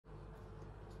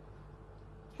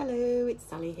Hello, it's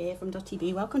Sally here from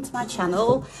 .tv. Welcome to my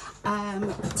channel.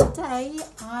 Today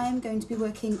I'm going to be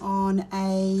working on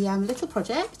a little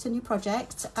project, a new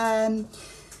project. Love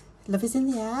is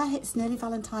in the air. It's nearly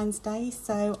Valentine's Day,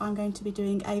 so I'm going to be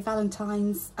doing a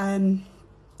Valentine's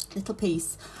little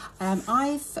piece.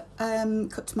 I've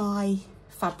cut my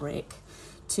fabric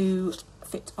to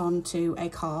fit onto a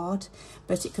card,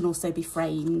 but it can also be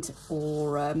framed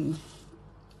or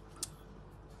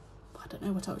I don't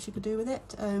know what else you could do with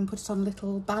it. Put it on a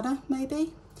little banner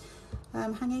maybe,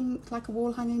 hanging, like a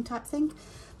wall hanging type thing.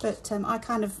 But I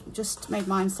kind of just made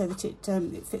mine so that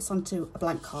it fits onto a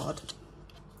blank card.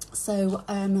 So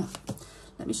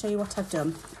let me show you what I've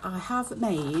done. I have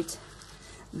made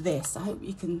this. I hope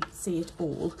you can see it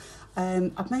all.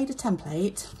 I've made a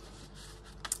template.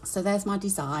 So there's my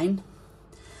design.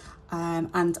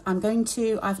 And I've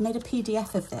made a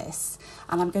PDF of this,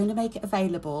 and I'm going to make it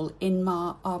available in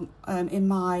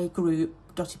my group,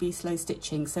 .tv Slow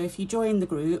Stitching. So if you join the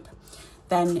group,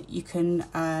 then you can,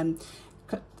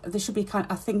 there should be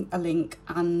I think a link,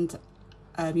 and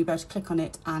you'll be able to click on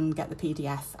it and get the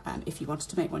PDF if you wanted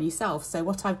to make one yourself. So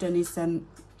what I've done is,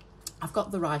 I've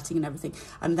got the writing and everything,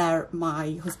 and they're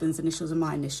my husband's initials and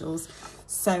my initials.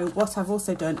 So what I've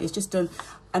also done is just done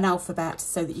an alphabet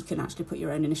so that you can actually put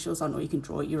your own initials on, or you can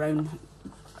draw your own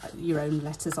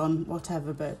letters on,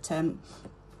 whatever. But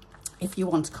if you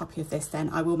want a copy of this, then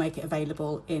I will make it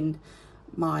available in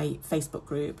my Facebook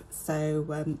group.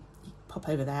 So pop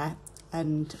over there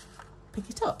and pick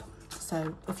it up.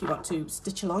 So if you want to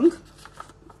stitch along,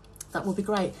 that will be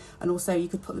great. And also you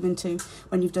could put them into,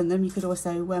 when you've done them, you could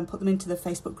also put them into the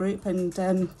Facebook group, and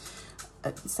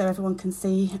so everyone can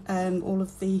see all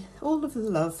of the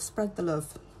love, spread the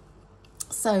love.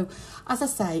 So as I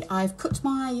say, I've cut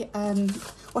my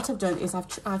what I've done is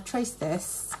I've traced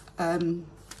this. Well,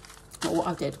 what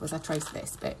I did was I traced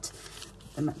this bit,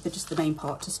 just the main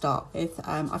part to start with.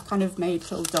 I've kind of made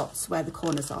little dots where the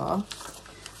corners are,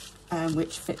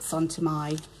 which fits onto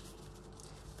my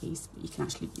piece. You can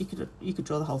actually, you could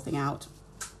draw the whole thing out.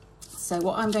 So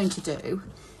what I'm going to do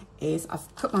is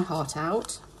I've cut my heart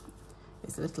out.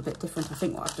 It's a little bit different. I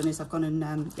think what I've done is I've gone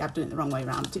and yeah, I've done it the wrong way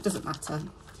around, but it doesn't matter.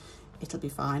 It'll be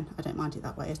fine. I don't mind it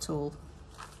that way at all.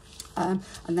 And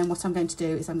then what I'm going to do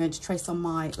is I'm going to trace on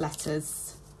my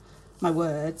letters, my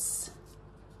words,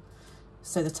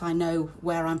 so that I know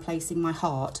where I'm placing my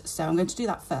heart. So I'm going to do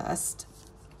that first.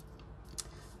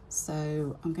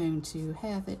 So I'm going to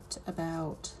have it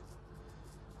about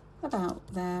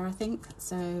there, I think.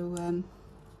 So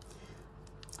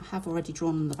I have already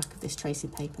drawn on the back of this tracing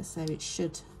paper, so it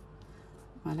should,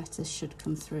 my letters should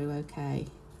come through okay.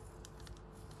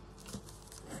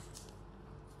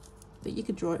 But you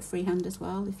could draw it freehand as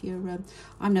well if you're,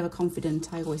 I'm never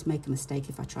confident. I always make a mistake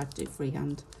if I try to do it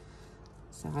freehand.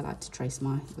 So I like to trace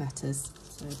my letters.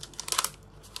 So I'm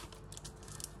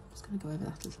just going to go over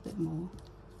that a little bit more.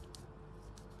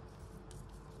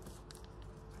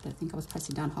 I don't think I was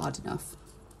pressing down hard enough.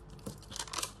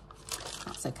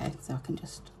 That's okay, so I can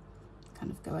just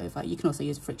kind of go over. You can also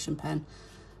use a friction pen,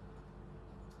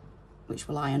 which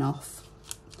will iron off.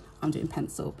 I'm doing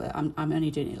pencil, but I'm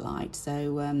only doing it light,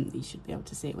 so you should be able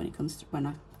to see it when it comes to, when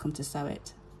I come to sew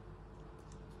it.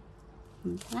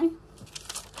 Okay,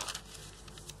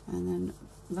 and then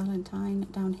Valentine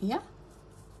down here.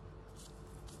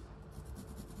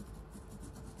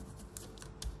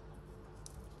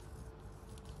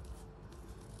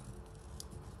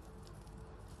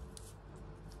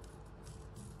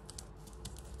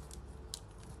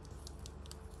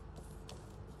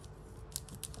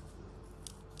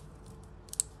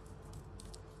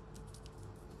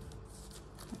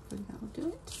 Hopefully that will do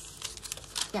it.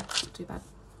 Yeah, not too bad.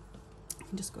 I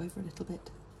can just go over a little bit.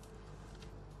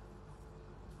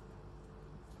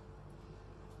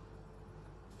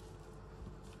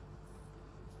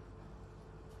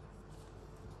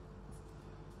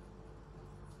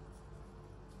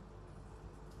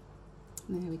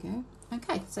 There we go.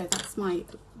 Okay, so that's my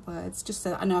words, just so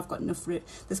that I know I've got enough room.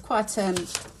 There's quite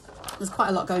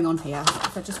a lot going on here.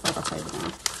 If I just fold that over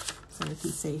now, so we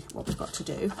can see what we've got to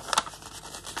do.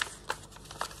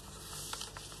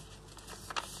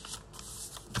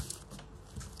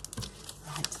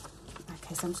 Right.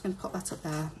 Okay, so I'm just going to pop that up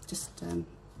there, just so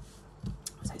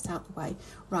it's out the way.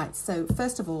 Right. So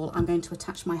first of all, I'm going to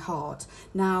attach my heart.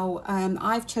 Now,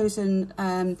 I've chosen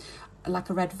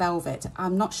like a red velvet.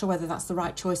 I'm not sure whether that's the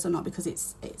right choice or not, because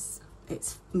it's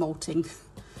molting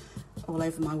all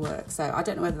over my work, so I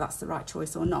don't know whether that's the right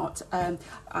choice or not. I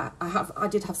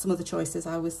did have some other choices.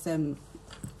 I was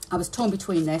torn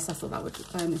between this. I thought that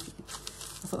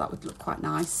would look quite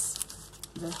nice,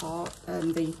 the heart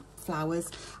and the flowers.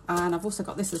 And I've also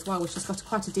got this as well, which has got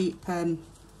quite a deep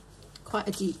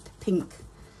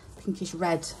pinkish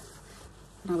red.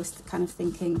 And I was kind of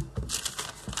thinking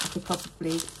I could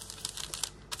probably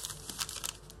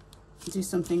do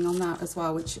something on that as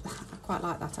well, which I quite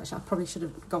like that actually. I probably should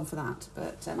have gone for that,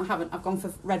 but I haven't. I've gone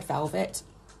for red velvet.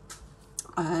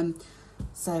 And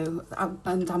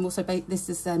I'm also this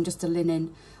is just a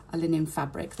linen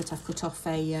fabric that I've cut off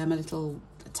a little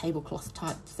tablecloth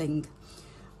type thing.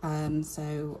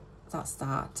 So that's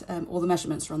that. All the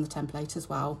measurements are on the template as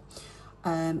well.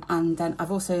 And then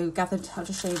I've also gathered, I'll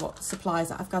just show you what supplies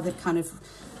that I've gathered, kind of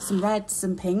some reds,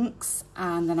 some pinks,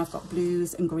 and then I've got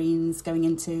blues and greens going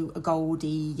into a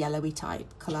goldy, yellowy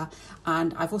type colour.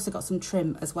 And I've also got some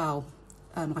trim as well,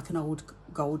 like an old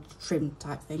gold trim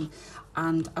type thing.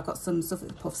 And I've got some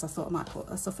Suffolk puffs. I thought I might put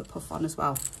a Suffolk puff on as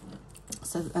well.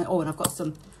 So, and I've got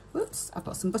some, I've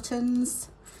got some buttons,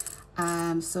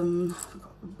 some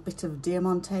bit of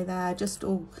diamante there, just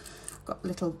all got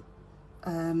little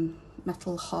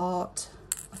metal heart.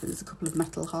 I think there's a couple of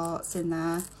metal hearts in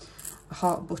there, a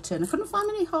heart button. I couldn't find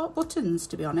many heart buttons,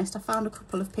 to be honest. I found a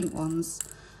couple of pink ones,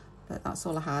 but that's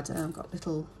all I had. I've got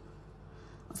little,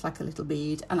 that's like a little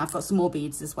bead, and I've got some more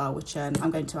beads as well, which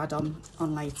I'm going to add on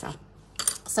later.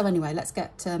 So anyway, let's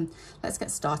get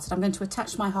started. I'm going to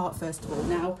attach my heart first of all.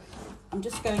 Now I'm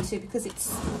just going to, because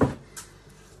it's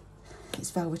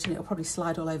velvet and it'll probably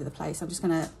slide all over the place, I'm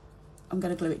going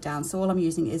to glue it down. So all I'm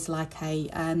using is like a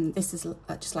this is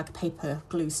just like a paper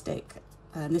glue stick.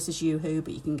 This is Yoo-hoo,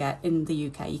 but you can get in the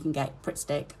UK, you can get Pritt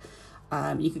Stick.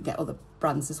 You can get other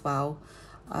brands as well.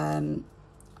 I'm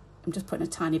just putting a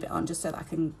tiny bit on just so that I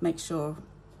can make sure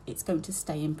it's going to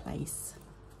stay in place.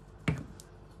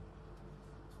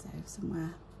 So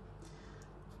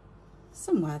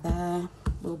somewhere there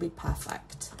will be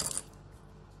perfect.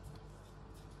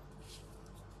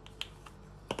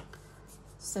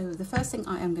 So the first thing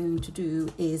I am going to do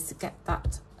is get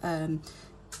that on.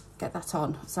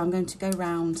 So I'm going to go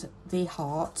round the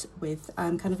heart with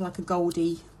kind of like a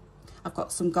goldy. I've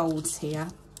got some golds here,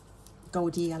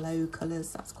 goldy yellow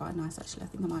colours. That's quite nice actually. I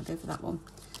think I might go for that one.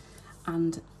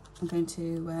 And I'm going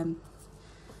to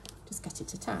just get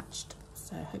it attached.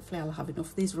 So hopefully I'll have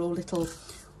enough. These are all little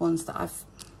ones that I've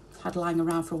had lying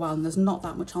around for a while, and there's not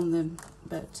that much on them,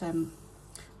 but I'm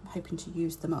hoping to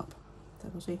use them up. So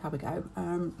we'll see how we go.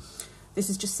 This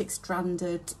is just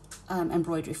 6-stranded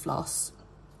embroidery floss.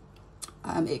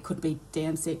 It could be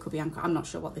DMC, it could be Anchor. I'm not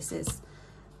sure what this is.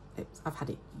 I've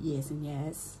had it years and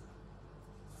years.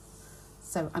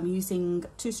 So I'm using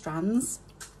 2 strands.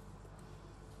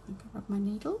 I can grab my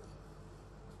needle.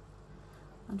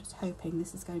 I'm just hoping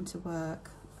this is going to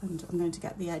work, and I'm going to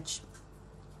get the edge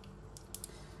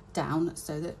down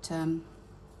so that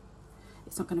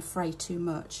it's not going to fray too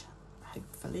much,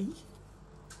 hopefully.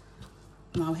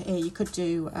 Now here you could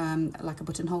do like a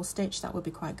buttonhole stitch, that would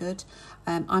be quite good.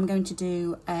 I'm going to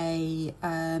do a,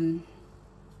 I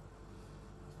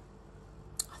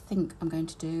think I'm going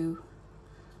to do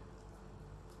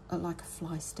like a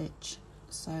fly stitch.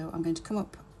 So I'm going to come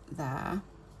up there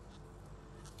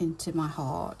into my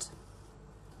heart,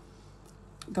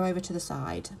 go over to the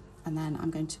side, and then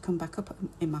I'm going to come back up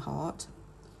in my heart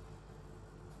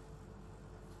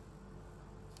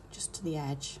just to the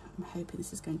edge. I'm hoping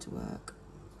this is going to work.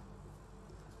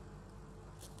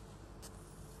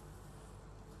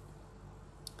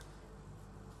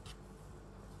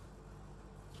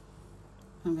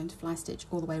 I'm going to fly stitch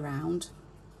all the way around.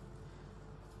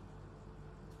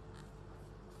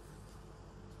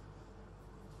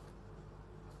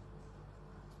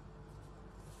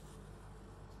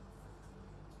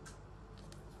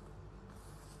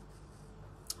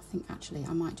 I think actually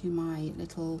I might do my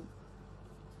little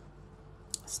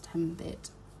stem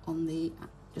bit on the,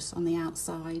 just on the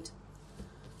outside.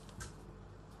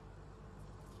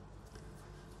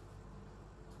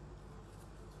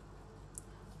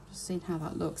 Just seeing how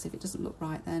that looks. If it doesn't look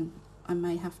right, then I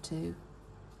may have to.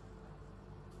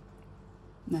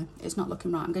 No, it's not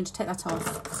looking right. I'm going to take that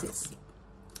off because it's,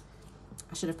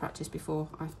 I should have practiced before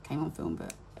I came on film,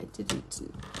 but it didn't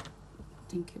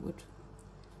think it would.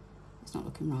 It's not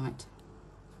looking right.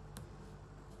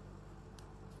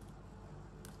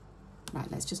 Right,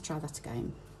 let's just try that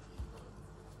again.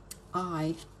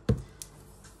 I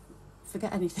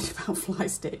forget anything about fly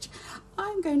stitch.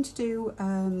 I'm going to do,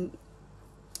 I'm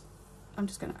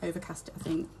just going to overcast it, I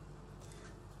think,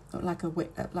 like a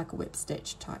whip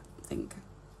stitch type thing.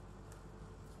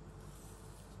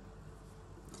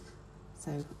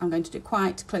 So I'm going to do it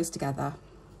quite close together,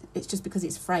 it's just because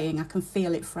it's fraying. I can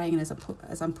feel it fraying as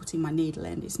I'm putting my needle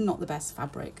in. It's not the best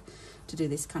fabric to do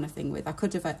this kind of thing with. I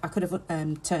could have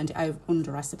turned it over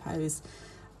under, I suppose,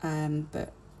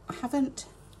 but I haven't.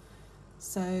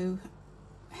 So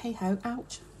hey ho,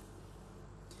 ouch.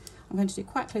 I'm going to do it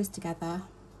quite close together.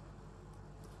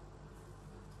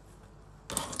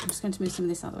 I'm just going to move some of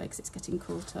this out of the way because it's getting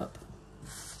caught up.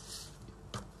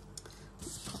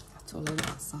 Let's pop that all over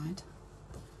that side.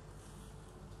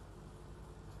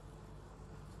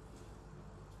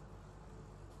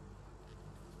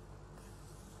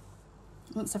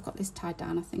 Once I've got this tied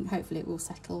down, I think hopefully it will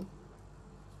settle.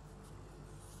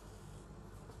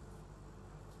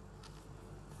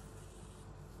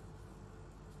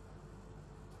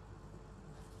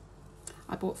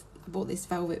 I bought this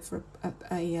velvet for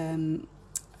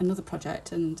another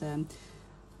project, and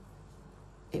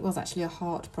it was actually a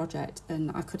heart project,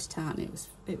 and I cut it out, and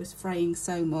it was fraying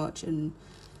so much, and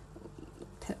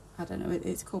I don't know,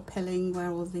 it's called pilling,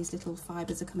 where all these little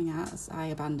fibres are coming out. I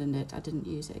abandoned it. I didn't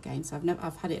use it again. So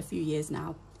I've had it a few years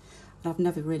now, and I've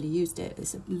never really used it.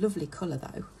 It's a lovely colour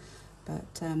though,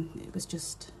 but it was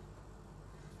just,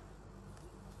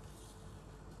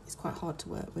 it's quite hard to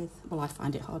work with. Well, I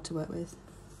find it hard to work with,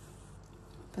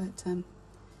 but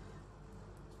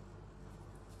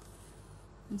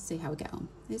let's see how we get on.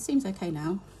 It seems okay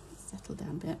now. It's settled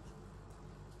down a bit.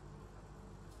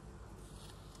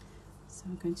 So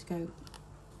I'm going to go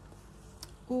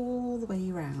all the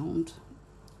way around,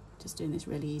 just doing this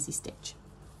really easy stitch.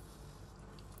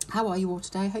 How are you all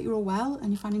today? I hope you're all well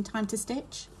and you're finding time to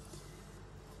stitch.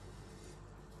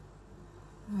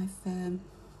 I've been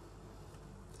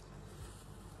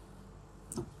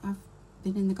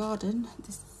in the garden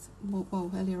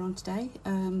earlier on today,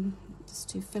 just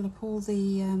to fill up all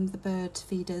the bird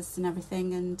feeders and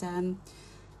everything, and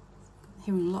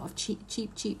hearing a lot of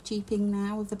cheeping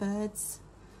now of the birds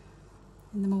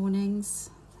in the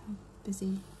mornings. I'm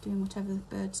busy doing whatever the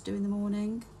birds do in the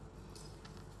morning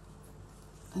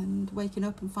and waking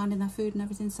up and finding their food and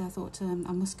everything. So I thought I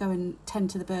must go and tend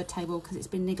to the bird table because it's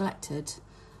been neglected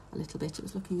a little bit. It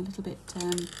was looking a little bit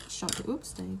shabby.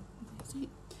 Oops,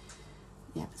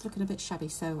 yeah, it's looking a bit shabby.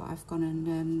 So I've gone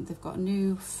and they've got a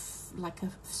new like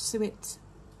a suet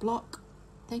block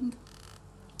thing.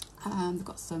 They've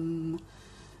got some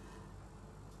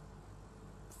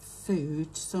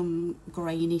food, some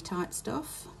grainy type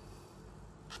stuff,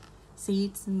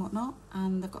 seeds and whatnot,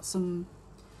 and they've got some,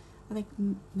 I think,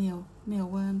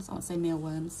 mealworms. I won't say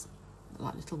mealworms, but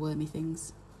like little wormy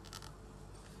things.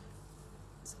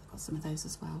 So I've got some of those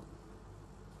as well.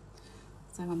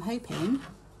 So I'm hoping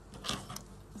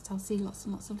that I'll see lots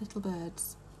and lots of little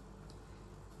birds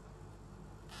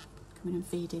coming and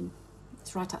feeding.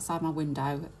 It's right outside my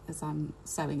window. As I'm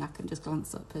sewing, I can just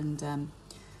glance up and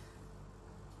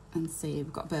see.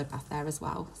 We've got a bird bath there as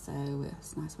well, so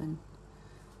it's nice when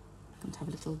I can have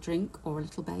a little drink or a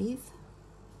little bathe.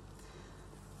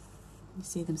 You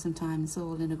see them sometimes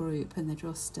all in a group, and they're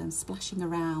just splashing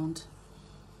around,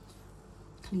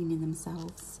 cleaning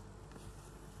themselves.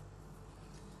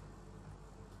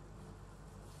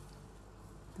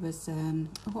 There was,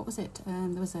 what was it?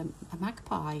 There was a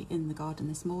magpie in the garden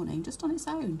this morning, just on its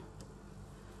own.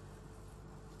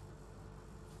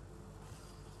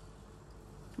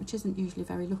 Which isn't usually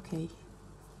very lucky,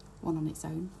 one on its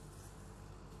own.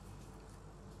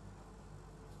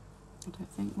 I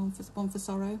don't think. One for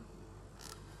sorrow,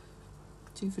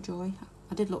 two for joy.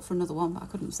 I did look for another one, but I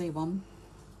couldn't see one.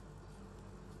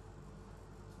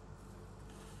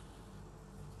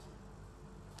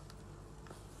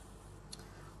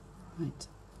 Right.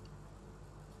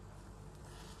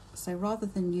 So rather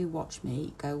than you watch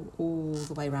me go all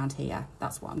the way around here,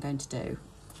 that's what I'm going to do.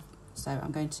 So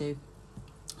I'm going to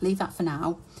leave that for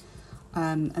now.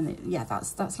 Yeah,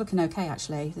 that's looking okay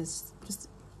actually. There's just,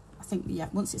 I think, yeah,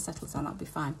 once it settles down, that'll be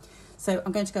fine. So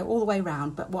I'm going to go all the way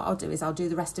around, but what I'll do is I'll do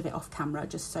the rest of it off camera,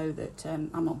 just so that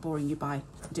I'm not boring you by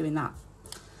doing that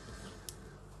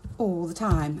all the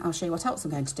time. I'll show you what else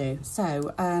I'm going to do.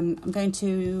 So I'm going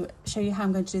to show you how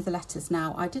I'm going to do the letters.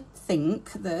 Now, I did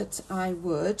think that I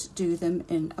would do them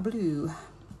in a blue.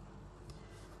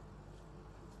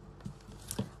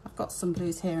 I've got some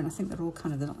blues here, and I think they're all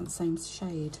kind of the same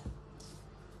shade.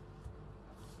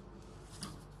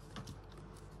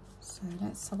 So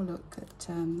let's have a look at,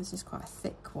 this is quite a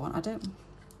thick one. I think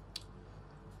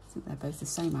they're both the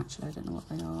same actually. I don't know what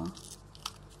they are.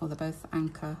 Oh, they're both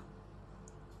anchor.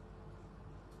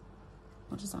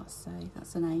 What does that say?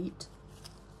 That's an 8.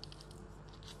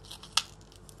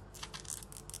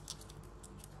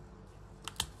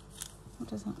 What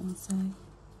does that one say?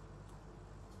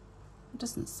 It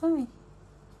doesn't say.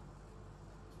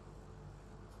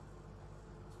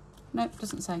 Nope,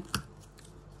 doesn't say.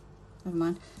 Never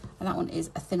mind. And that one is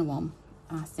a thinner one.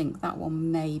 I think that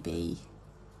one may be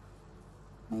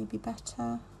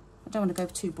better. I don't want to go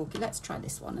too bulky. Let's try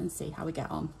this one and see how we get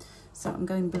on. So I'm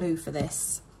going blue for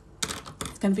this.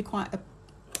 It's going to be quite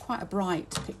a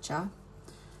bright picture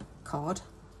card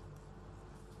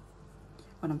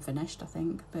when I'm finished, I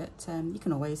think. But you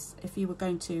can always, if you were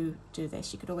going to do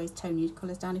this, you could always tone your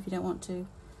colours down if you don't want to.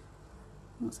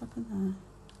 What's happened there?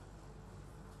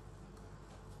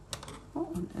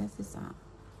 What on earth is that?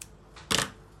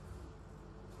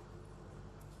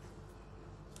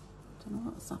 Don't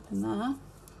know what's happened there.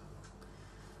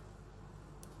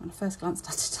 When I first glanced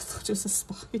at it, I thought it was a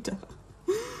spider.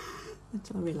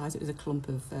 Until I realised it was a clump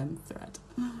of thread.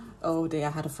 Oh dear,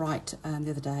 I had a fright the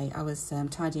other day. I was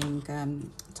tidying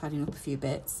up a few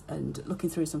bits and looking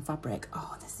through some fabric.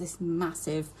 Oh, there's this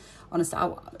massive, honestly,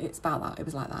 it's about that, it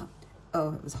was like that.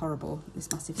 Oh, it was horrible,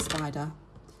 this massive spider.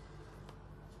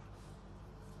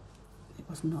 It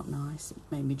was not nice, it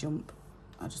made me jump.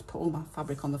 I just put all my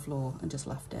fabric on the floor and just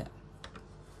left it.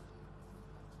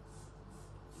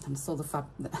 And I saw the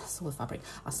fabric.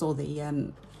 I saw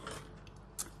the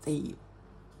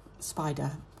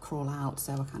spider crawl out,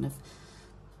 so I kind of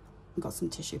got some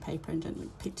tissue paper and gently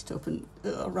picked it up and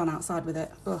ran outside with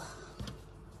it. Ugh.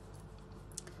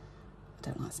 I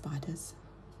don't like spiders.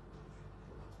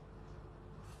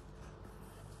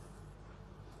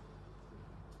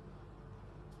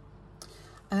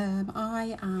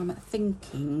 I am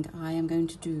thinking I am going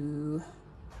to do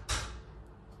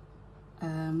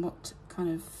what kind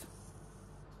of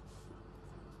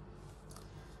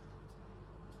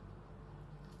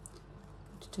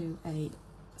do a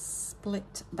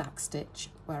split back stitch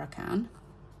where I can,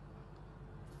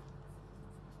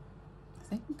 I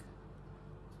think.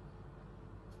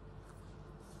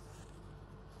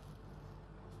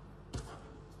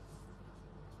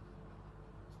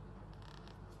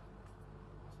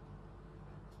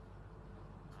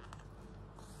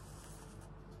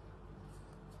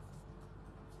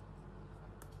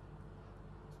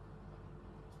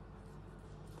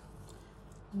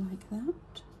 Like that.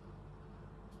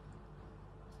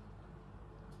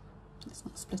 It's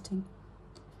not splitting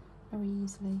very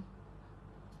easily.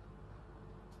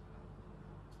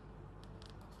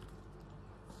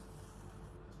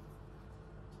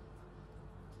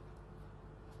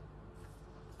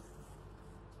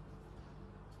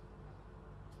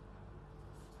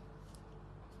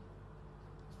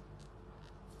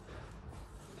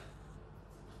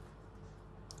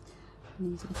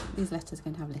 And these letters are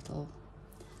going to have little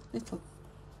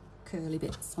curly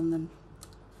bits on them.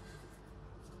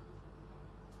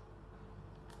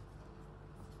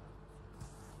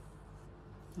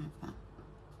 Like that.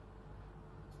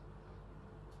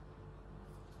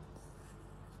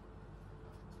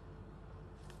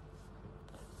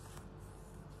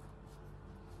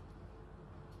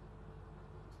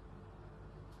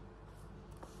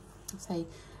 Say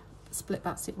split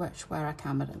back stitch where I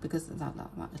can, but because of that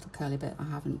little curly bit I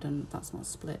haven't done, that's not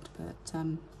split, but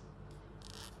I'll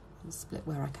split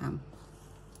where I can.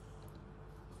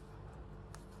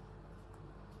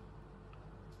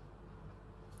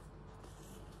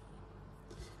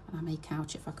 And I may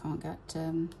couch if I can't get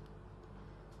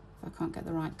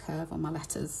the right curve on my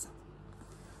letters.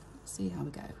 Let's see how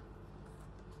we go.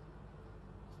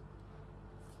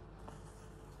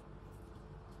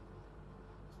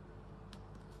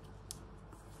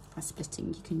 By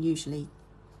splitting, you can usually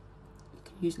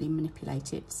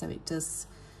manipulate it so it does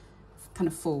kind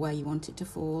of fall where you want it to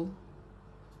fall.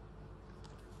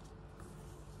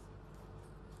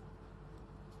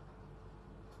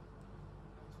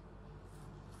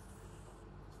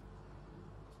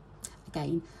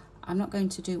 Again, I'm not going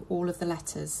to do all of the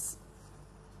letters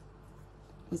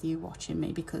with you watching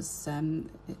me because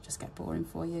it just gets boring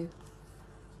for you.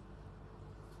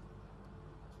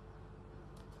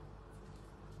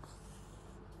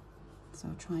 So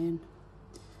I'll try and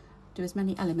do as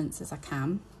many elements as I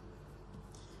can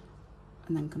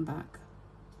and then come back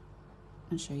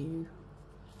and show you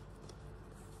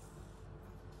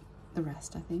the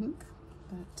rest, I think.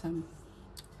 But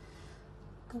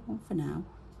go on for now.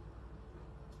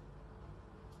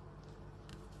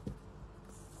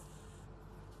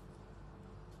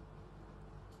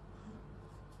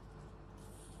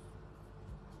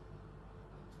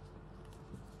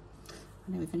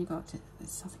 I know we've only got, I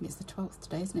think it's the 12th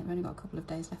today, isn't it? We've only got a couple of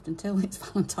days left until it's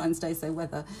Valentine's Day, so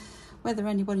whether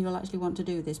anybody will actually want to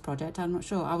do this project, I'm not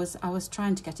sure. I was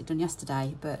trying to get it done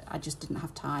yesterday, but I just didn't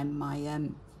have time.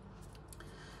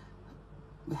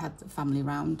 We had the family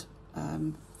round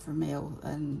for a meal,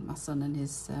 and my son and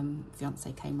his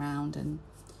fiance came round, and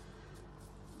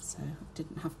So I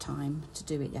didn't have time to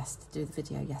do it do the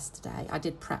video yesterday. I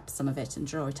did prep some of it and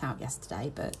draw it out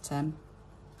yesterday, but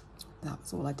that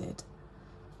was all I did.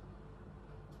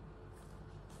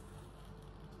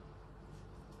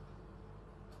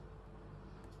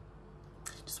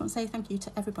 Just want to say thank you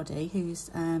to everybody who's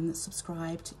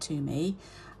subscribed to me.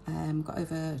 Got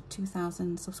over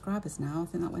 2,000 subscribers now. I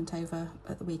think that went over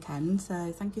at the weekend,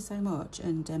 so thank you so much.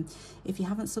 And if you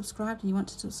haven't subscribed and you want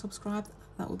to subscribe,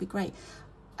 that would be great.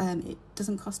 It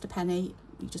doesn't cost a penny.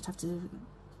 You just have to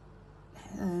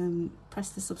press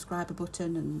the subscriber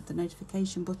button and the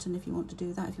notification button if you want to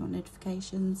do that, if you want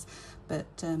notifications,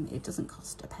 but it doesn't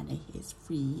cost a penny. It's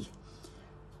free.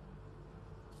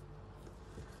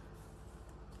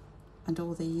 And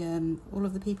all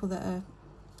of the people that are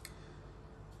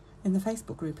in the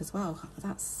Facebook group as well.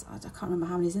 That's, I can't remember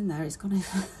how many's in there. It's gone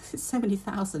over, it's so many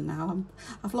thousand now.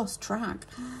 I've lost track.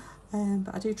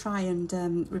 But I do try and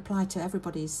reply to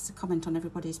everybody's, comment on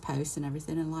everybody's posts and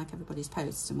everything, and like everybody's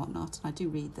posts and whatnot. And I do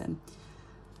read them.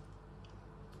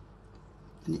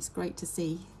 And it's great to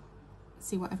see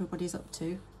what everybody's up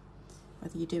to,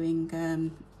 whether you're doing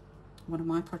one of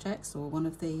my projects or one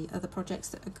of the other projects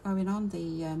that are going on,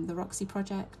 the Roxy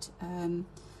project.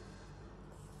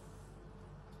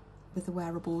 With the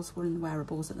wearables, we're in the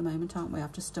wearables at the moment, aren't we?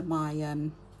 I've just done my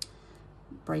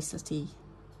bracelety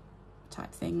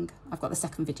type thing. I've got the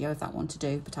second video of that one to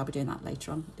do, but I'll be doing that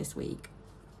later on this week.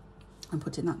 I'm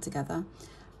putting that together,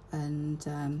 and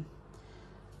there's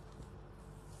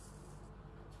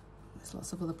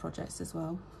lots of other projects as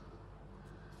well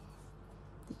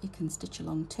that you can stitch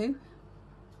along to.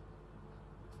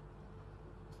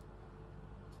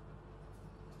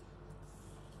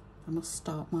 I must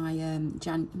start my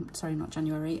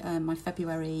my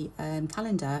February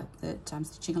calendar that I'm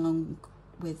stitching along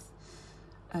with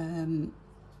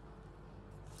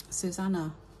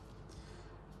Susanna,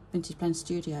 Vintage Blend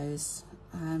Studios.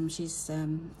 She's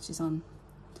on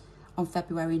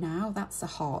February now. That's a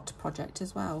heart project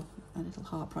as well, a little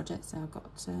heart project. So I've got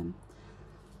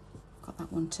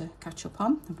that one to catch up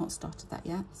on. I've not started that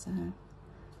yet, so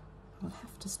I'll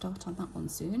have to start on that one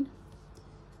soon.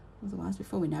 Otherwise,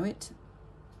 before we know it,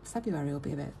 February will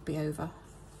be over.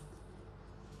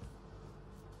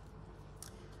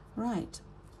 Right,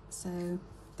 so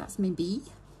that's my bee.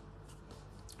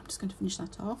 I'm just going to finish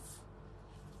that off.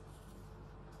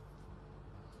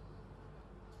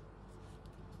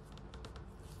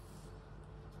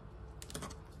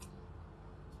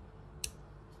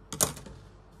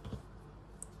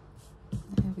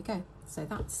 There we go. So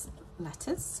that's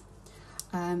letters.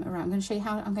 Right, I'm going to show you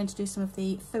how I'm going to do some of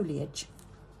the foliage.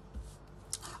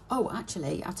 Oh,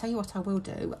 actually, I'll tell you what I will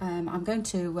do. I'm going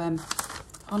to,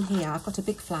 on here, I've got a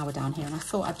big flower down here, and I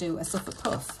thought I'd do a Suffolk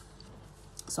puff.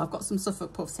 So I've got some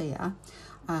Suffolk puffs here.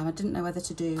 I didn't know whether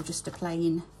to do just a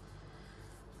plain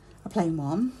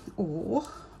one, or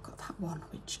I've got that one,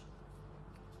 which,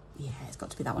 yeah, it's got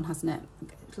to be that one, hasn't it?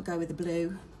 It'll go with the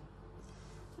blue.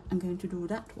 I'm going to do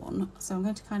that one. So I'm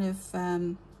going to kind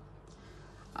of,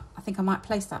 I think I might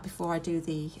place that before I do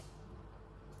the,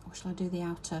 or shall I do the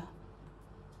outer?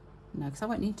 No, because I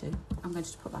won't need to. I'm going to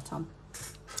just put that on.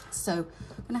 So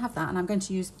I'm going to have that, and I'm going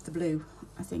to use the blue,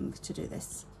 I think, to do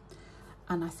this.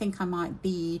 And I think I might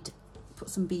put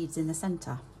some beads in the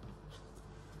centre.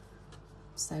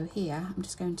 So here, I'm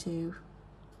just going to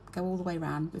go all the way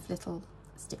around with little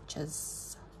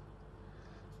stitches.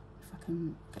 If I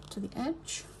can get to the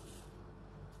edge.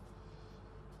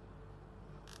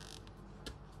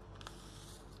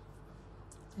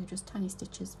 So just tiny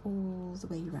stitches all the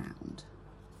way around.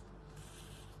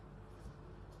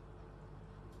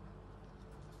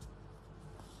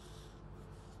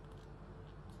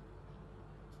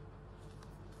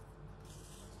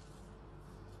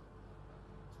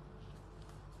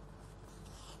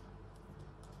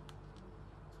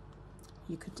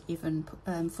 You could even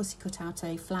fussy cut out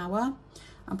a flower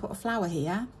and put a flower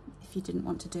here if you didn't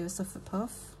want to do a Suffolk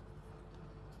puff.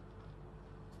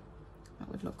 That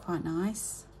would look quite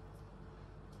nice.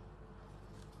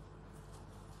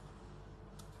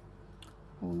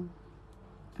 Or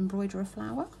embroider a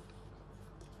flower.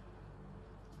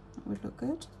 That would look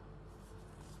good.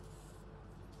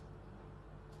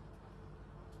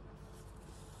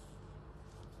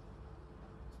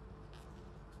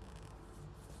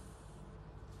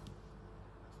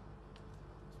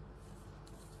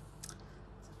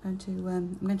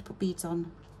 I'm going to put beads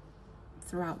on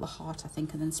throughout the heart, I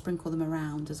think, and then sprinkle them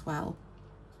around as well.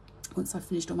 Once I've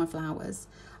finished all my flowers,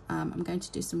 I'm going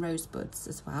to do some rosebuds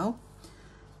as well.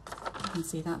 You can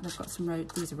see that they've got some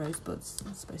these are rosebuds.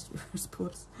 They're supposed to be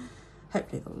rosebuds.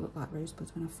 Hopefully they'll look like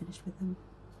rosebuds when I've finished with them.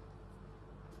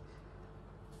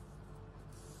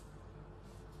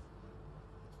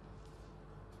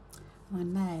 And I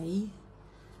may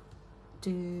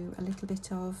do a little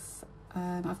bit of,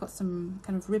 I've got some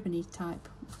kind of ribbony type,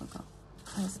 I've got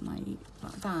personally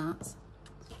like that.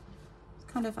 It's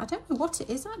kind of, I don't know what it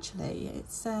is actually.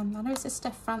 It's, I know it's a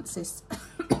Steph Francis,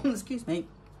 excuse me,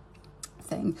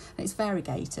 thing, and it's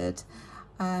variegated,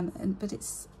 but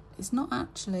it's not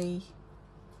actually,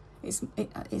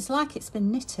 it's like it's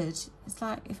been knitted. It's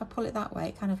like, if I pull it that way,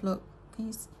 it kind of look,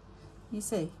 can you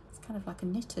see? It's kind of like a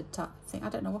knitted type thing. I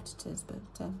don't know what it is, but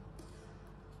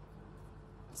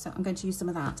so I'm going to use some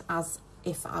of that as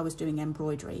if I was doing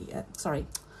embroidery, sorry,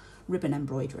 ribbon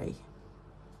embroidery.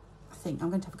 I think I'm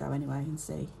going to have a go anyway and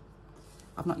see.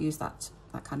 I've not used that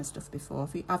kind of stuff before.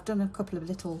 I've done a couple of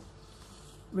little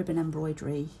ribbon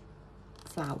embroidery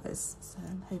flowers, so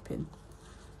I'm hoping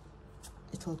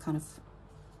it'll kind of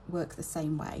work the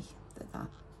same way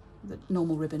that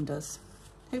normal ribbon does,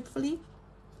 hopefully.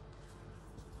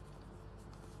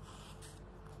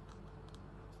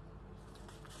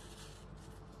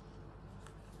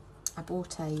 I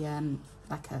bought a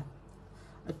like a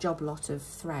job lot of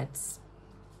threads,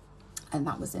 and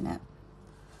that was in it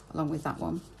along with that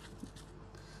one.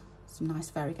 Some nice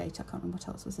variegated. I can't remember what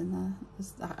else was in there.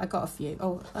 I got a few.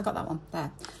 Oh, I got that one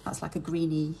there. That's like a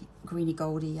greeny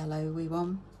goldy yellowy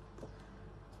one.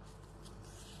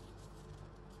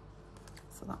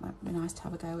 So that might be nice to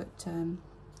have a go at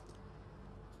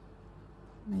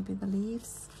maybe the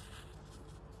leaves,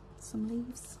 some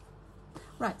leaves.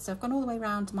 Right, so I've gone all the way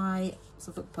around my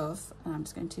Suffolk puff, and I'm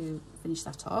just going to finish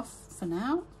that off for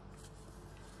now.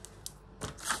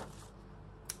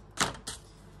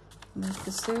 There's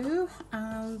the Sue,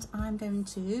 and I'm going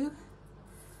to,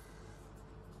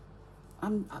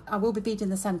 I will be beading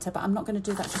the centre, but I'm not going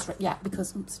to do that just yet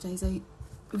because, oops, Daisy,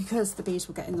 because the beads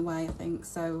will get in the way, I think.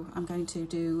 So I'm going to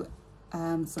do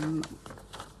some,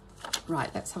 right,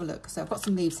 let's have a look. So I've got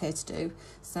some leaves here to do.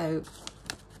 So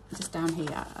just down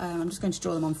here, I'm just going to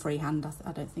draw them on freehand.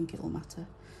 I don't think it'll matter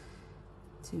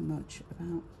too much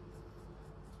about.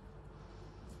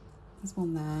 There's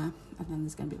one there, and then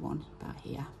there's going to be one about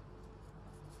here.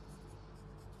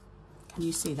 Can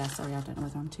you see there? Sorry, I don't know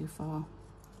whether I'm too far.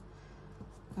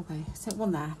 Okay, so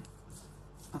one there.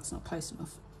 That's not close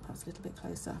enough. Perhaps a little bit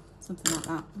closer. Something like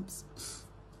that. Oops.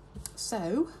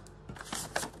 So,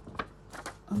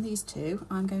 on these two,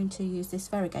 I'm going to use this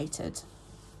variegated.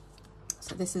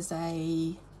 So this is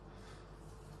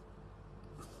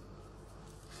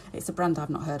it's a brand I've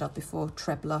not heard of before,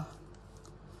 Trebler.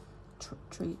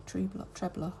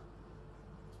 Trebler.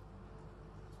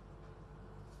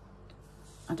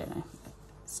 I don't know.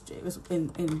 It was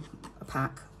in a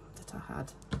pack that I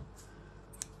had.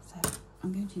 So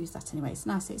I'm going to use that anyway. It's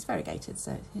nice. It's variegated,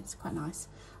 so it's quite nice.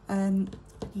 I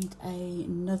need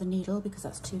another needle because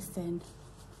that's too thin.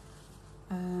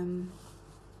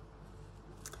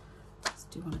 Let's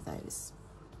do one of those.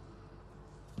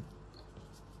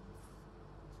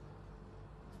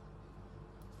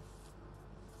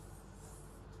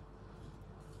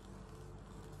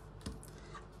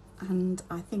 And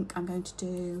I think I'm going to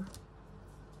do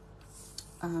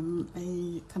a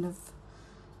kind of,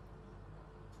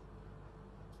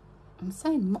 I'm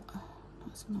saying, no,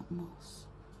 it's not moss,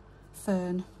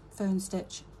 fern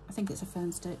stitch. I think it's a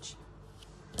fern stitch.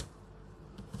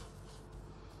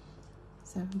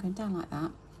 So I'm going down like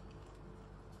that.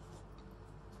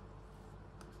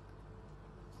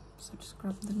 So just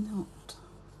grab the knot.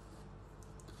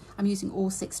 I'm using all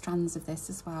 6 strands of this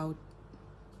as well.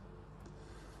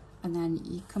 And then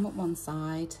you come up one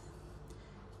side,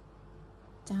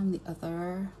 down the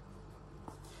other,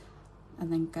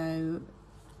 and then go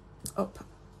up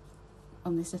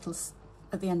on this little,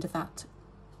 at the end of that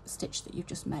stitch that you've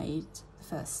just made, the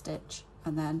first stitch,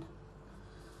 and then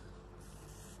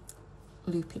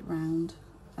loop it round,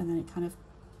 and then it kind of,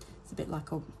 it's a bit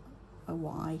like a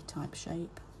Y type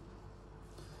shape.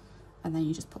 And then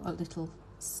you just put a little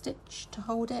stitch to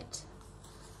hold it,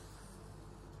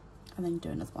 and then you do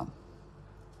another one.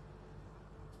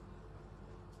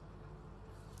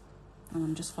 And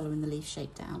I'm just following the leaf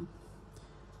shape down.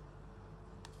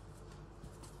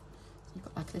 So you've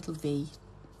got like a little V,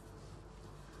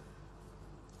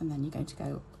 and then you're going to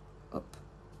go up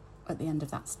at the end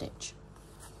of that stitch.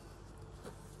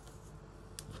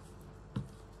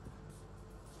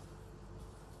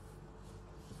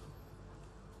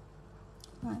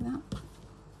 Like that.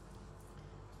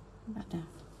 And back down.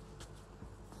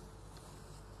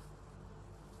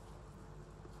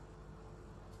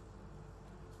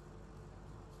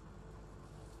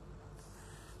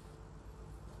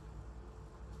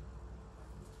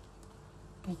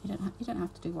 Okay, you don't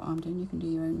have to do what I'm doing. You can do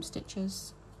your own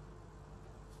stitches.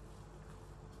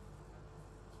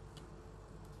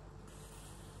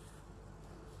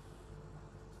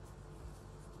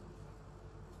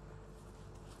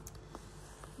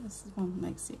 This one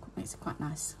makes it quite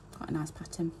nice, quite a nice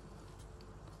pattern.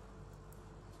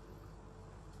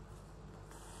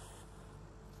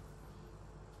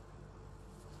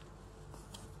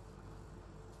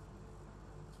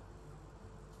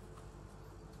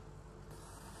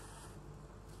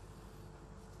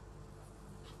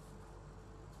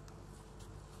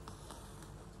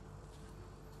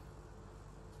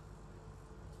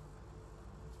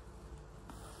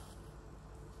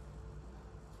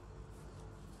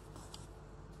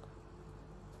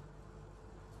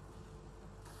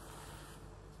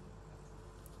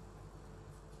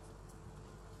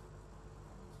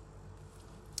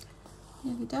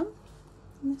 Nearly done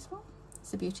on this one. It's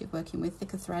the beauty of working with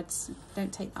thicker threads.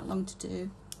 Don't take that long to do.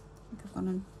 I think I've gone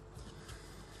and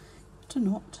to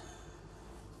knot.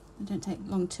 They don't take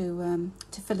long to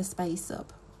fill a space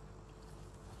up.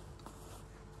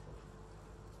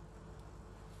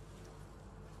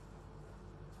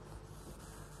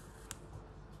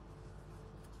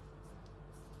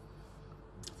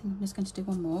 I think I'm just going to do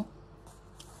one more.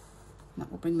 And that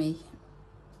will bring me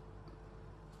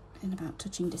in about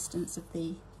touching distance of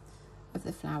the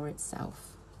flower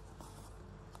itself.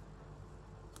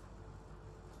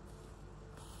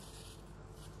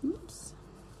 Oops.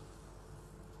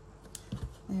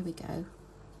 There we go.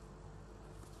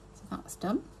 So that's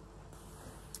done.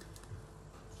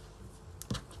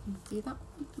 Can you see that?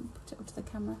 Put it up to the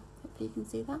camera. Hopefully you can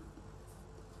see that.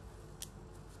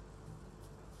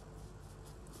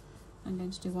 I'm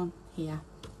going to do one here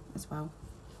as well.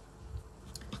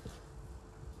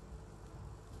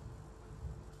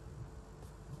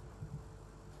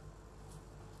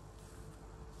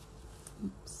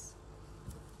 Oops.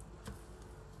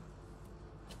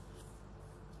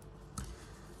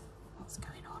 What's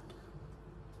going on?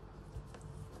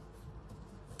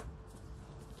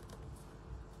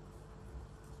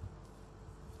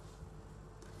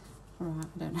 All right,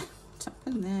 I don't know what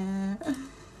happened there.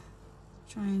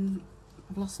 Try and,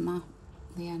 I've lost the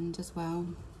end as well.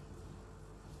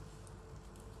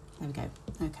 There we go.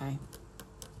 Okay.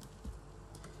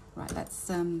 Right, let's,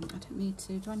 I don't need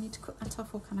to, do I need to cut that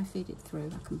off or can I feed it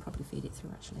through? I can probably feed it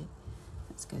through actually.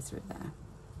 Let's go through it there.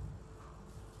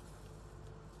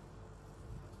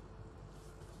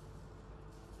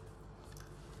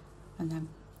 And then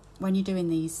when you're doing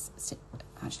these,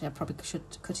 actually I probably should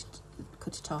cut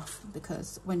it off,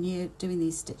 because when you're doing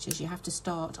these stitches you have to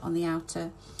start on the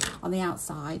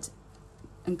outside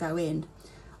and go in.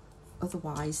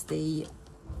 Otherwise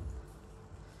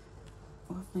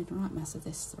I've made a right mess of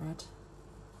this thread.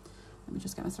 Let me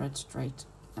just get my thread straight.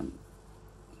 I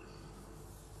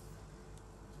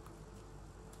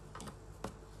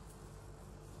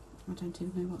don't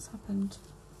even know what's happened.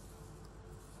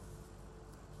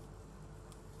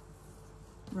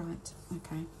 Right,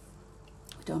 okay,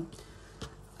 done.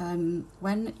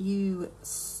 When you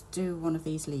do one of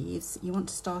these leaves, you want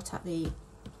to start at the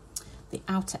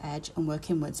outer edge and work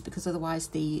inwards, because otherwise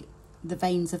the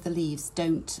veins of the leaves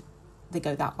they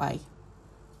go that way.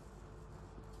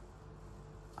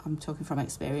 I'm talking from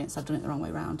experience. I've done it the wrong way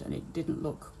around and it didn't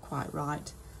look quite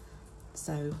right.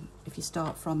 So if you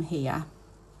start from here,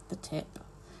 the tip,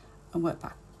 and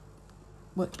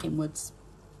work inwards,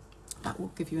 that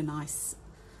will give you a nice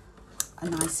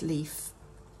leaf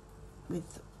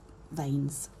with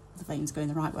veins, the veins going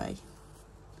the right way.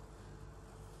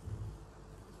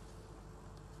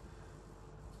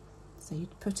 So you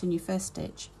put in your first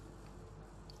stitch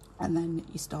and then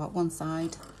you start one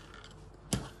side,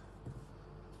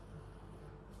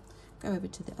 go over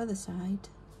to the other side,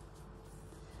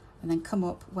 and then come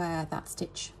up where that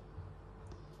stitch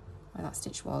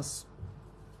was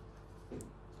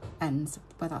ends,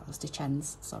 where that stitch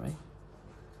ends, sorry.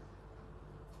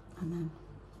 And then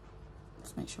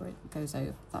just make sure it goes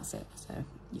over, that's it. So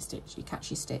you catch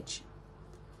your stitch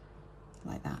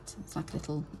like that. It's like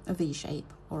a V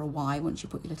shape or a Y once you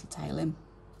put your little tail in.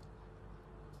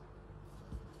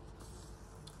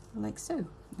 Like so.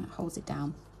 That holds it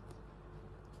down.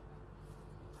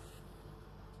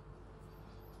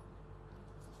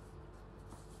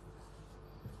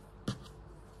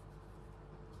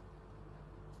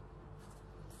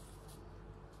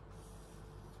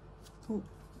 Oh,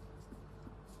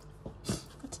 got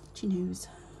an itchy nose.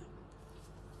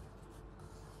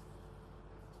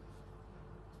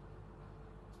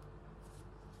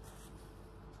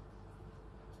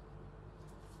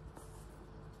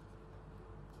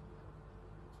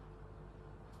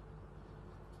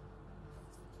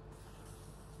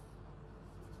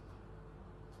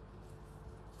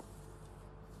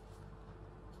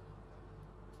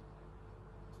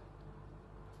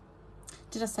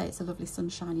 Did I say it's a lovely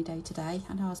sunshiny day today?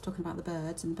 I know I was talking about the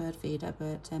birds and the bird feeder,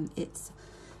 but it's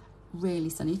really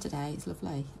sunny today. It's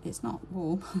lovely. It's not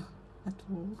warm at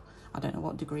all. I don't know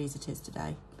what degrees it is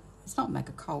today. It's not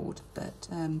mega cold, but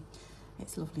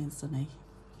it's lovely and sunny.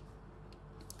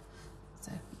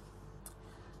 So it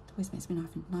always makes me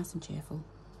nice and cheerful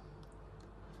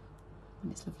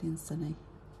when it's lovely and sunny.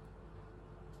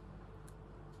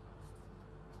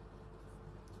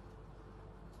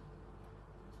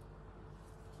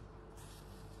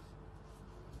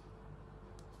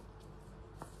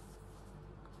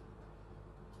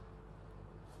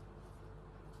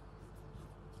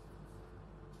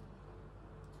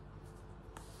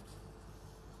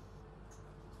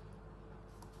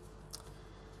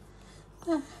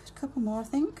 A couple more, I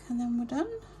think, and then we're done.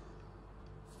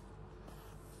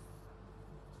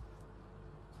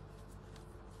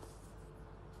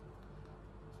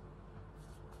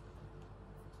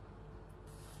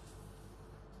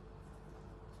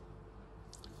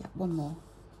 Yeah, one more.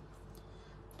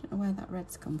 Don't know where that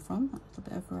red's come from. That little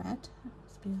bit of red.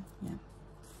 Must be yeah.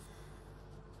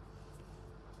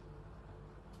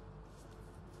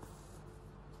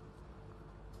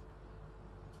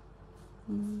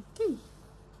 Okay.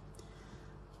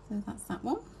 So that's that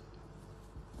one,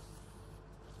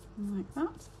 like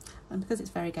that, and because it's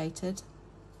variegated,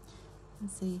 you can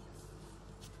see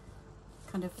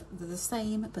kind of they're the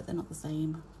same, but they're not the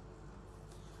same.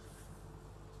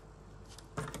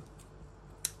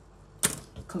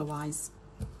 Colour-wise,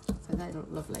 so they look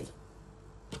lovely.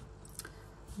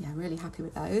 Yeah, really happy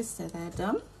with those. So they're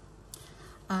done.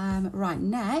 Right,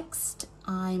 next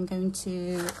I'm going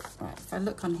to, right, if I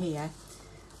look on here,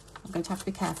 I'm going to have to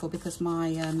be careful because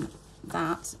my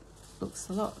that looks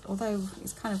a lot, although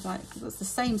it's kind of like, it's the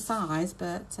same size,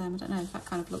 but I don't know if that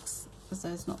kind of looks as though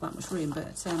there's not that much room,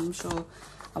 but I'm sure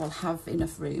I will have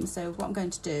enough room. So what I'm going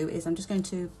to do is I'm just going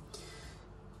to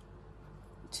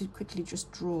quickly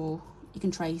just draw. You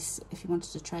can trace if you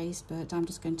wanted to trace, but I'm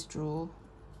just going to draw.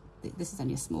 This is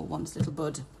only a small one, it's a little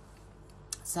bud.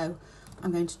 So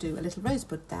I'm going to do a little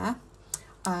rosebud there.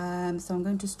 So I'm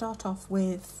going to start off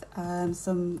with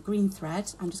some green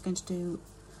thread. I'm just going to do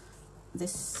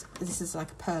this. This is like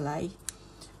a perlé.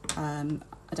 I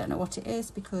don't know what it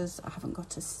is because I haven't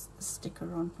got a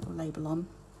sticker on or label on.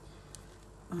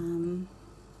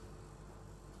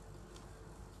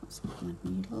 That's my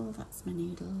needle. That's my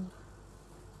needle.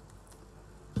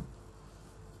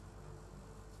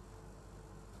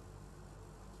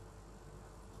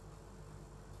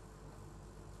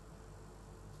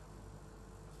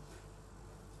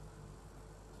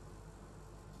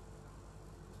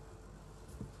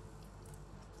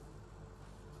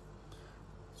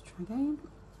 Again.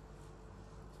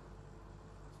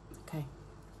 Okay,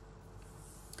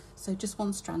 so just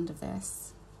one strand of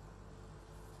this,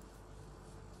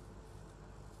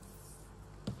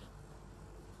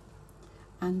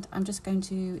 and I'm just going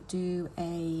to do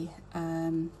a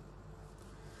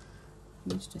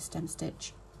just a stem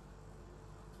stitch.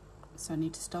 So I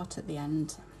need to start at the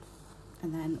end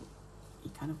and then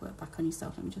you kind of work back on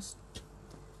yourself. Let me just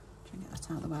try and get that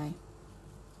out of the way.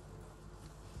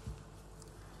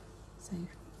 So you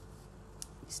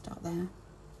start there, and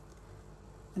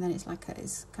then it's like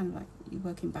it's kind of like you're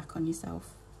working back on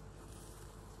yourself.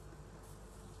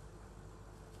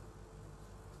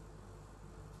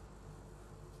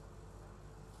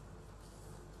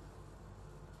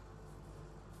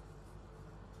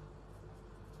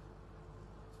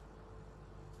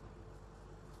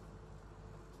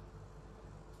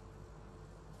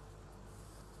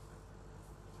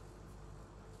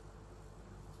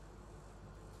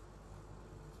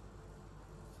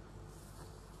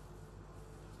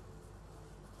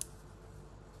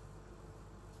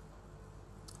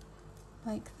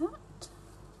 Like that.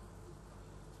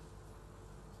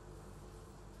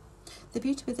 The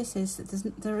beauty with this is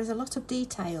that there is a lot of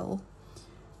detail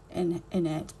in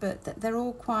it, but they're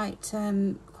all quite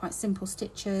simple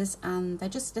stitches, and they're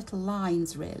just little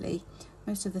lines really.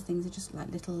 Most of the things are just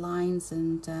like little lines,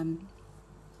 and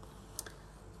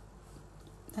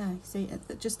there you see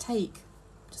it just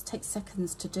takes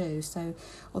seconds to do. So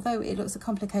although it looks a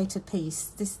complicated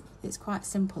piece, it's quite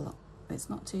simple. It's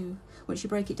not too, once you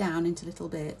break it down into little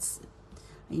bits,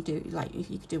 and you do, like, if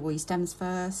you could do all your stems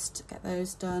first, get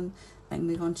those done, then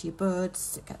move on to your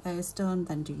buds, get those done,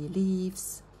 then do your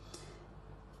leaves.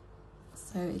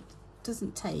 So it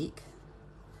doesn't take,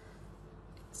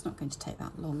 it's not going to take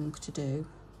that long to do.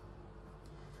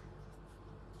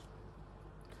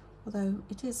 Although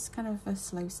it is kind of a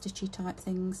slow stitchy type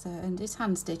thing, so, and it's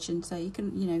hand stitching, so you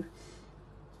can, you know,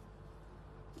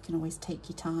 you can always take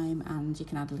your time, and you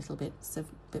can add a little bit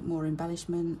more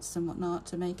embellishments and whatnot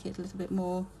to make it a little bit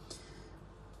more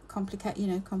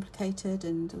complicated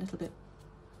and a little bit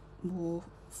more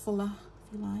fuller,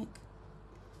 if you like.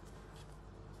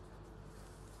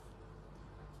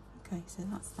 Okay, so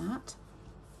that's that.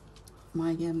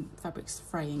 My fabric's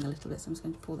fraying a little bit, so I'm just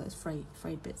going to pull those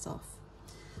frayed bits off.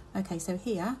 Okay, so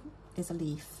here is a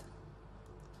leaf.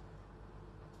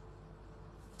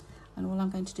 And all I'm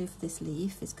going to do for this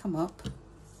leaf is come up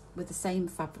with the same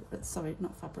fabric, sorry,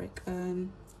 not fabric,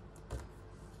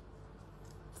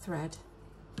 thread.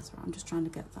 Sorry, I'm just trying to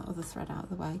get that other thread out of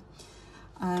the way.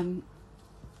 And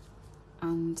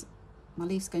my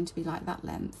leaf's going to be like that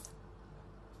length.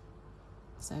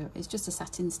 So it's just a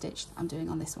satin stitch that I'm doing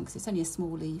on this one because it's only a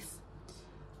small leaf.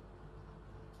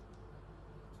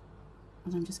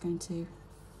 And I'm just going to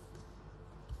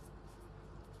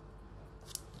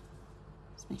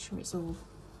just make sure it's all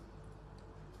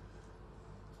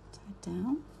tied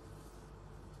down.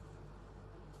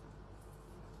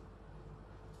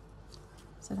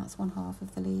 So that's one half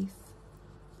of the leaf.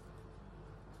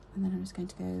 And then I'm just going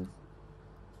to go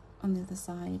on the other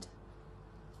side.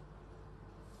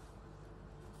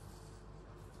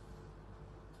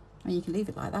 I mean, you can leave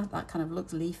it like that, that kind of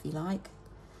looks leafy like.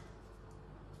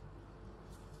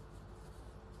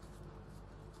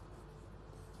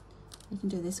 You can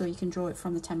do this, or you can draw it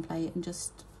from the template and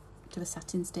just do a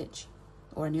satin stitch,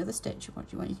 or any other stitch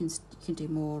what you want. You can do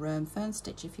more fern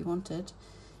stitch if you wanted.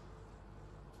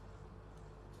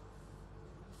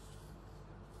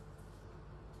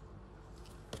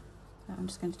 So I'm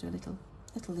just going to do a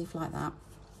little leaf like that.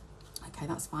 Okay,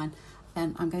 that's fine.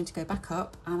 Then I'm going to go back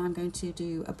up and I'm going to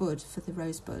do a bud for the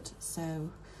rosebud. So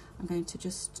I'm going to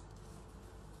just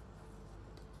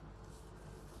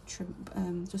trim,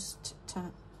 tie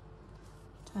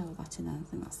all that in there. I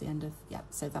think that's the end of, yeah,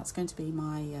 so that's going to be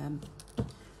my,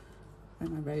 where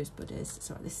my rosebud is.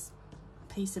 Sorry, this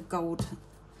piece of gold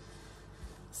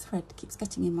thread keeps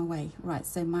getting in my way. Right,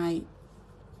 so my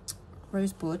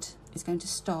rosebud is going to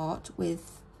start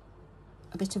with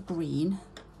a bit of green.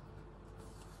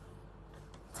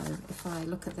 So if I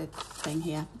look at the thing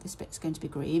here, this bit's going to be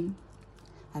green,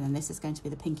 and then this is going to be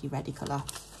the pinky reddy colour.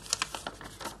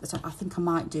 But I think I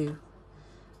might do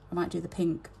the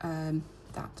pink,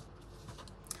 that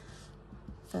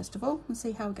first of all, and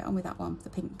see how we get on with that one, the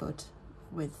pink bud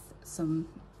with some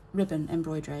ribbon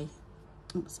embroidery.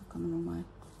 Oops, I've gone the wrong way.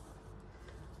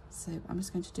 So I'm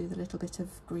just going to do the little bit of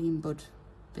green bud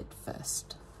bit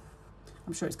first.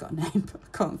 I'm sure it's got a name, but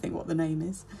I can't think what the name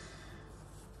is.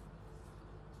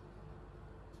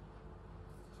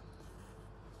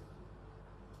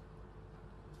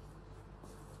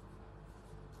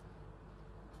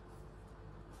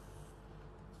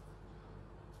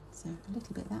 So a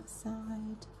little bit that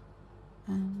side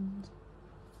and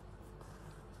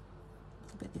a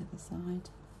little bit the other side.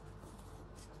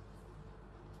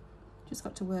 Just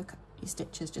got to work your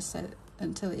stitches just so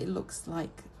until it looks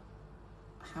like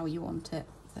how you want it.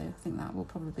 So I think that will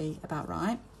probably be about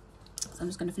right. So I'm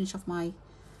just going to finish off my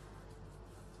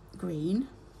green.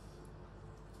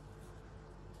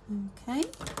 Okay.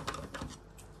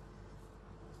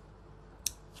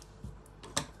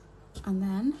 And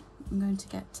then I'm going to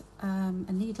get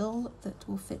a needle that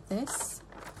will fit this.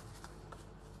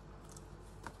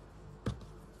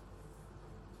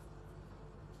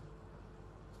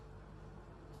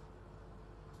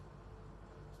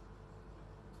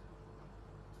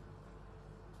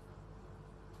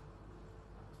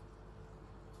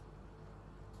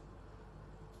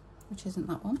 Which isn't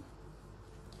that one.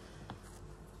 I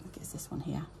think it's this one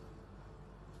here.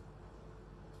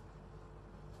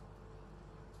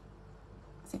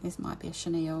 I think this might be a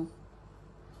chenille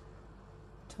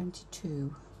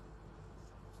 22.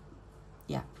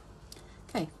 Yeah.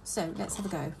 Okay, so let's have a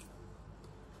go.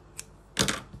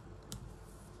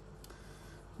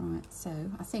 Right,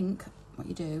 so I think what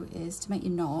you do is to make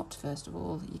your knot, first of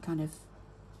all, you kind of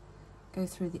go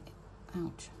through the,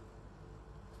 ouch,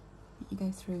 you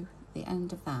go through the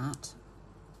end of that,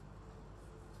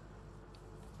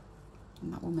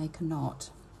 and that will make a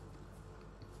knot.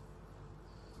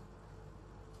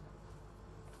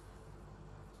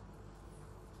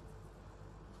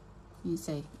 You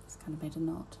see, it's kind of made a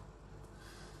knot.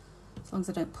 As long as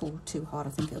I don't pull too hard,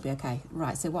 I think it'll be okay.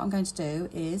 Right, so what I'm going to do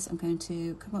is I'm going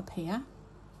to come up here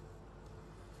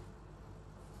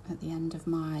at the end of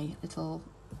my little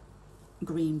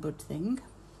green bud thing,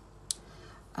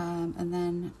 and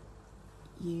then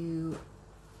you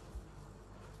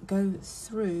go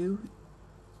through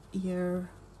your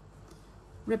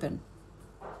ribbon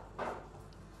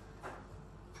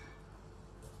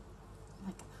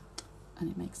like that, and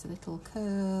it makes a little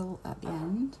curl at the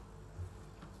end,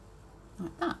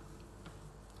 like that.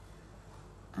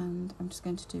 And I'm just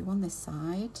going to do on this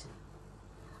side.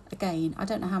 Again, I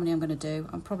don't know how many I'm going to do.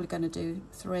 I'm probably going to do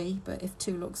 3, but if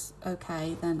 2 looks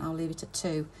okay, then I'll leave it at 2.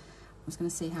 I'm just going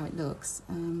to see how it looks.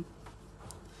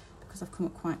 Because I've come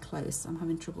up quite close, I'm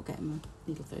having trouble getting my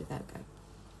needle through. There we go.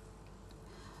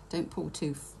 Don't pull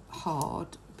too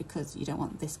hard because you don't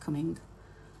want this coming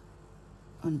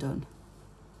undone.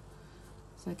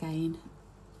 So again,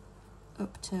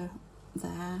 up to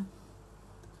there,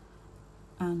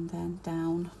 and then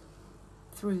down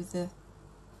through the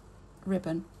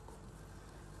ribbon,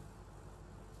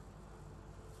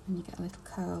 and you get a little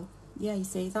curl. Yeah, you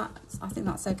see that? I think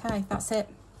that's okay. That's it.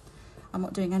 I'm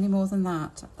not doing any more than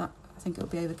that. I think it'll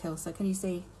be overkill. So can you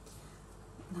see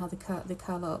how they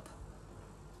curl up?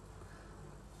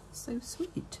 So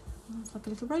sweet. It's like a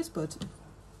little rosebud.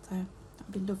 So that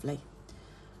would be lovely.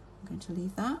 I'm going to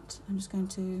leave that. I'm just going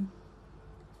to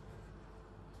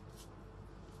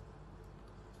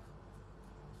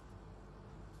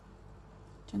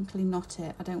gently knot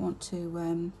it. I don't want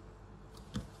to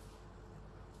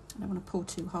pull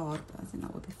too hard, but I think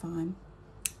that would be fine.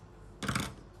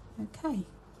 Okay,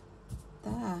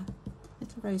 there,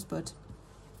 little rosebud.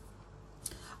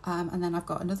 And then I've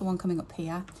got another one coming up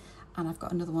here, and I've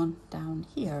got another one down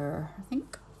here, I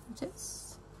think it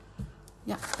is.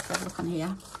 Yeah, so have a look on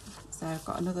here. So I've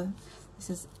got another, this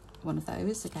is one of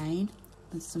those again,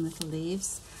 with some little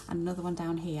leaves, and another one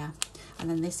down here. And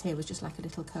then this here was just like a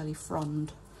little curly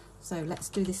frond. So let's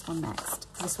do this one next.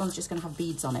 This one's just going to have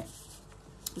beads on it,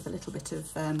 with a little bit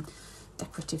of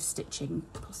decorative stitching,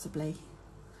 possibly.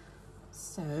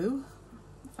 So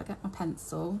if I get my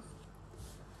pencil,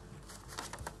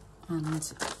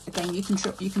 and again, you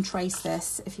can trace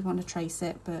this if you want to trace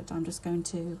it, but I'm just going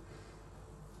to,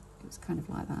 it's kind of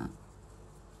like that.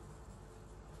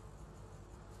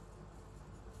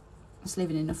 Just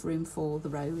leaving enough room for the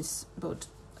rose bud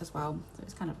as well, so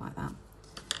it's kind of like that.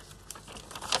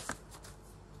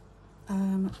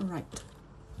 Right,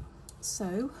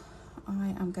 so I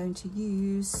am going to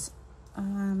use,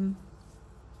 shall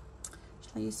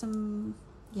I use some,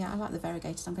 yeah, I like the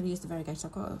variegated. I'm going to use the variegated.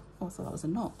 I've got, oh, I thought that was a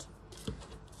knot.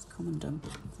 It's come undone.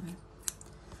 So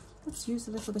let's use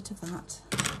a little bit of that.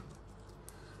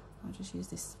 I'll just use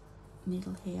this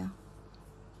needle here.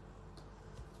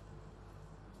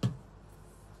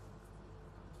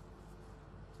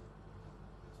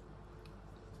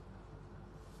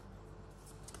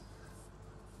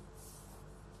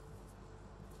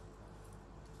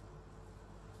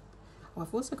 Oh,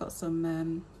 I've also got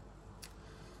some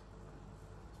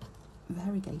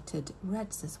variegated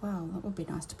reds as well. That would be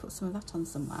nice to put some of that on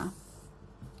somewhere.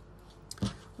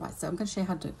 Right, so I'm going to show you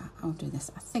how I'm doing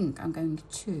this. I think I'm going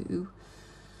to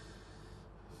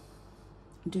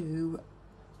do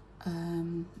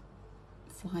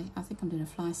I think I'm doing a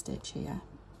fly stitch here.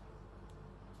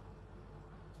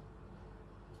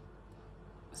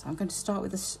 So I'm going to start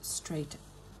with a straight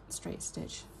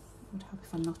stitch. It would help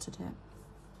if I knotted it.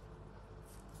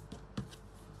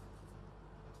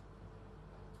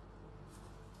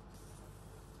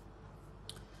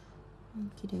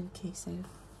 Okie dokie, so I'm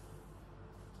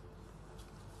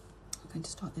going to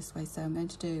start this way. So I'm going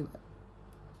to do,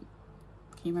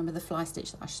 can you remember the fly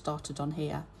stitch that I started on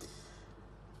here?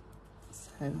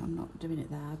 So I'm not doing it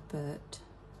there, but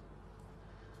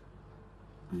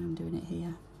I am doing it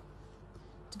here.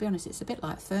 To be honest, it's a bit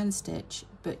like fern stitch,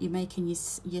 but you're making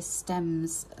your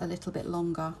stems a little bit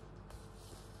longer.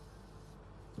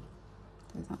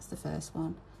 So that's the first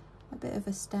one. A bit of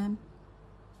a stem.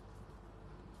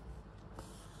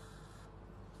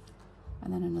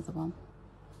 And then another one.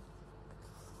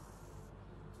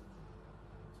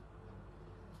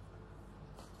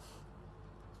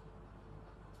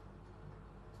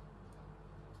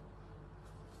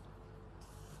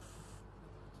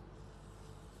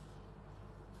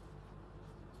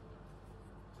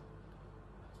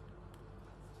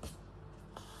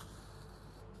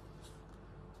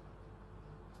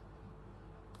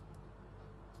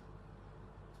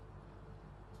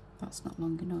 That's not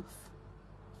long enough.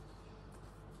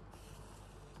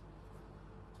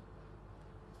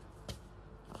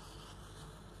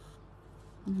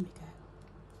 There we go.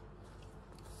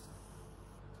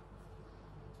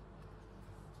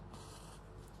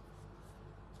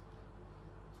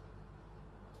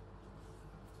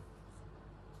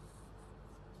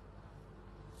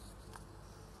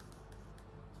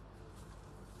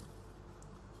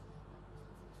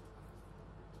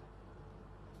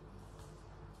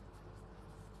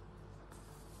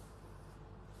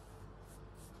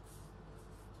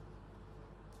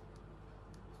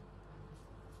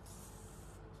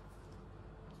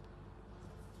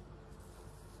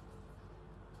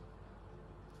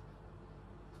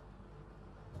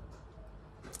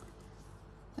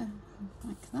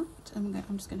 like that. And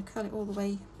I'm just going to curl it all the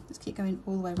way, just keep going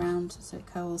all the way around so it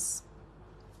curls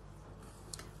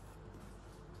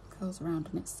around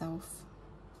on itself.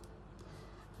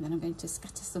 And then I'm going to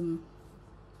scatter some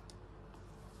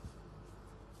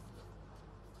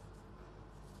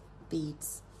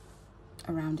beads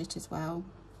around it as well.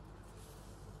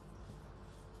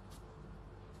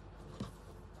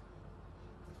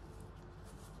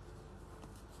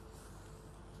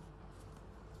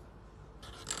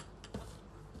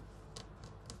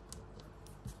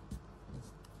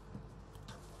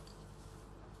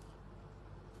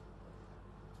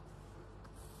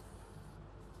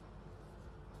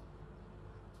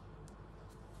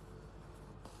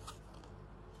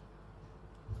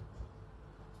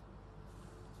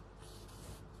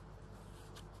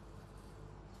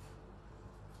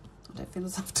 I don't feel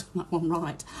as if I've done that one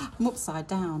right. I'm upside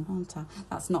down, aren't I?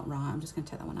 That's not right. I'm just going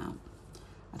to take that one out.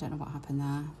 I don't know what happened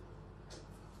there.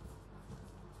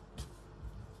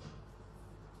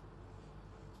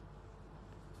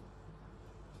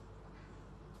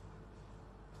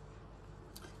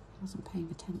 I wasn't paying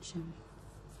attention.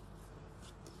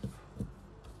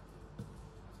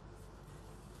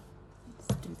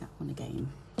 Let's do that one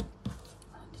again. I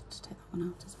need to take that one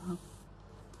out as well.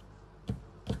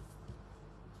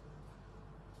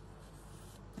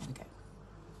 There we go.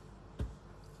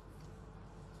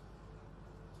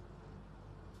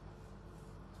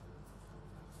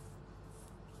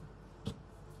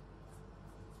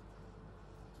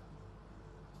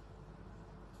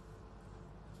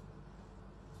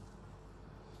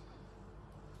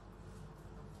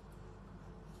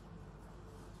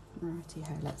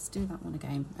 Righty-ho, let's do that one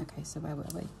again. Okay, so where were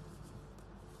we?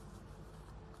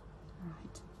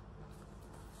 Right.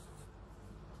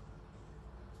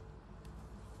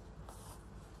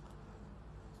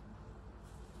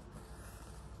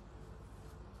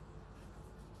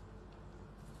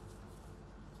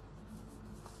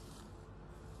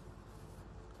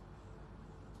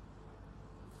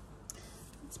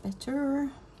 That's better.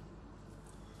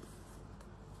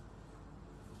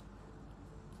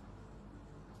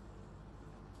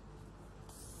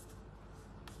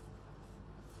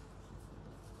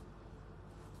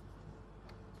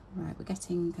 Right, we're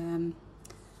getting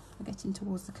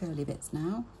towards the curly bits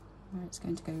now, where it's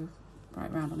going to go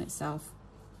right round on itself.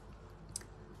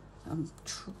 I'm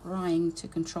trying to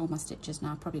control my stitches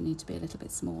now. Probably need to be a little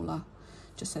bit smaller,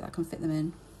 just so that I can fit them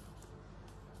in.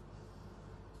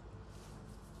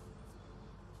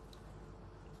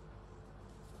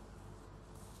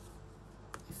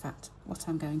 In fact, what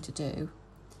I'm going to do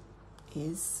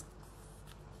is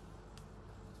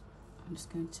I'm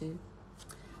just going to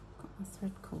my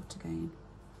thread caught again.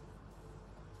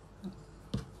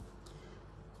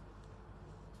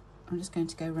 I'm just going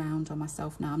to go round on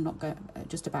myself now. I'm not going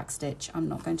just a back stitch. I'm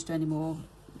not going to do any more,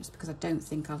 just because I don't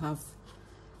think I'll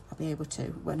be able to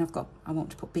when I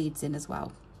want to put beads in as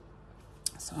well.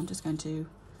 So I'm just going to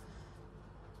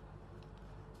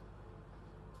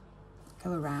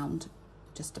go around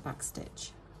just a back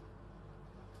stitch.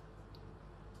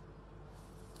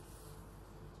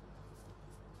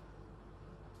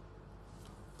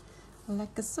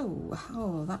 Like so.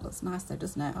 Oh, that looks nice though,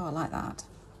 doesn't it? Oh, I like that.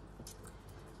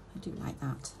 I do like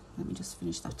that. Let me just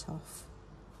finish that off.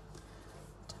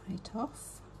 Tie it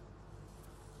off.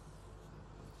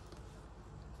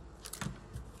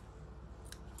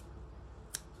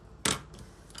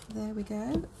 There we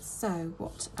go. So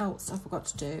what else I forgot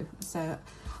to do? So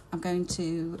I'm going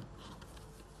to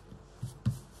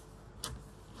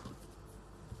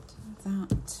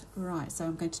that. Right, so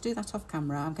I'm going to do that off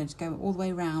camera. I'm going to go all the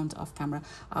way around off camera.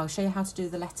 I'll show you how to do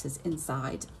the letters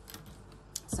inside.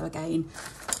 So again,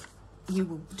 you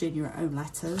will do your own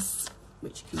letters,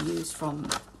 which you can use from,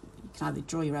 you can either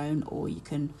draw your own or you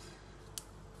can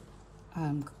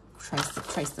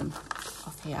trace them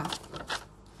off here.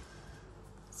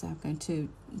 So I'm going to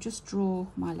just draw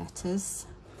my letters.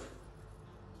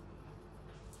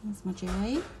 There's my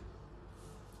J.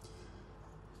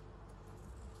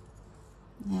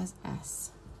 There's S.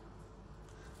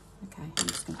 Okay, I'm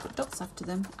just going to put dots after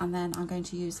them, and then I'm going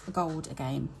to use the gold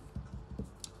again.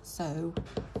 So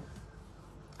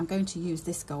I'm going to use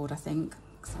this gold, I think,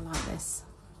 because I like this.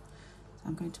 So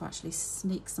I'm going to actually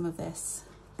sneak some of this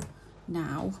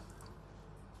now.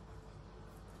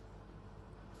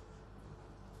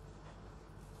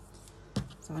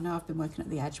 So I know I've been working at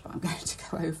the edge, but I'm going to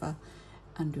go over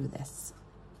and do this.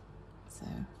 So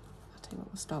I'll tell you what,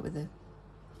 we'll start with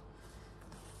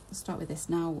this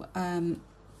now.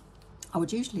 I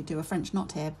would usually do a French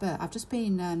knot here, but I've just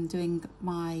been doing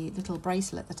my little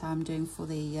bracelet that I'm doing for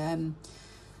the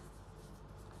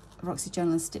Roxy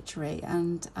Journal and Stitchery,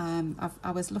 and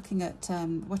I was looking at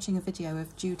watching a video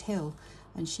of Jude Hill,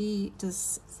 and she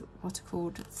does what are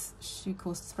called, she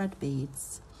calls thread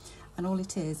beads, and all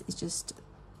it is just,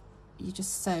 you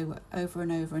just sew over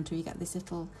and over until you get this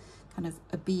little kind of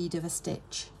a bead of a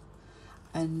stitch,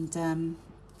 and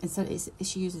instead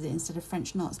she uses it instead of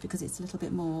French knots because it's a little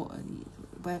bit more,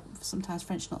 where sometimes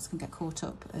French knots can get caught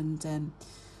up and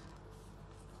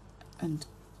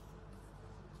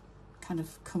kind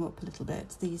of come up a little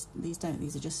bit. These don't.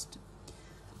 These are just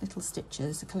little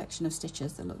stitches, a collection of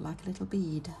stitches that look like a little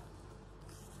bead.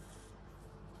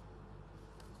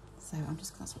 So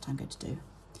that's what I'm going to do.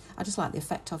 I just like the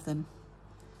effect of them.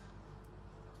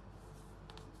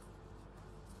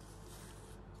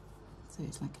 So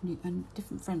it's like a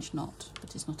different French knot,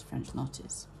 but it's not a French knot,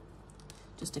 it's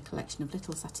just a collection of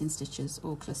little satin stitches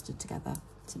all clustered together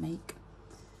to make,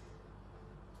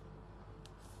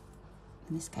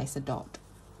 in this case, a dot.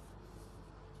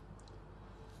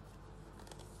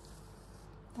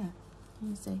 There,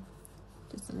 you see,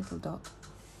 just a little dot.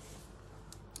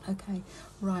 Okay,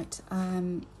 right, so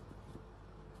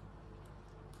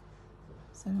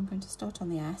I'm going to start on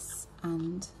the S,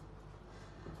 and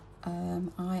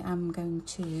I am going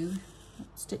to, what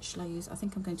stitch shall I use? I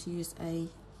think I'm going to use a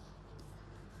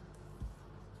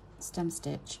stem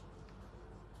stitch,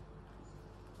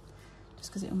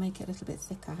 just because it will make it a little bit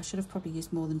thicker. I should have probably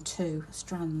used more than 2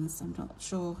 strands. I'm not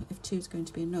sure if 2 is going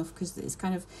to be enough because it's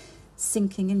kind of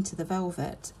sinking into the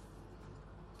velvet,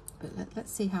 but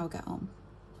let's see how I get on.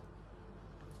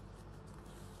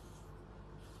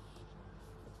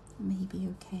 Maybe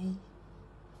okay.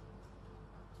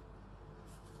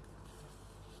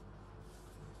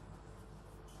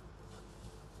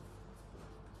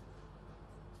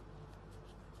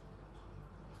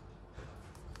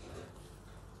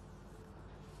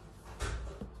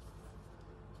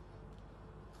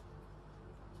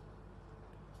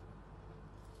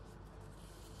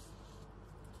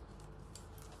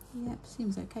 Yep,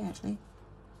 seems okay actually.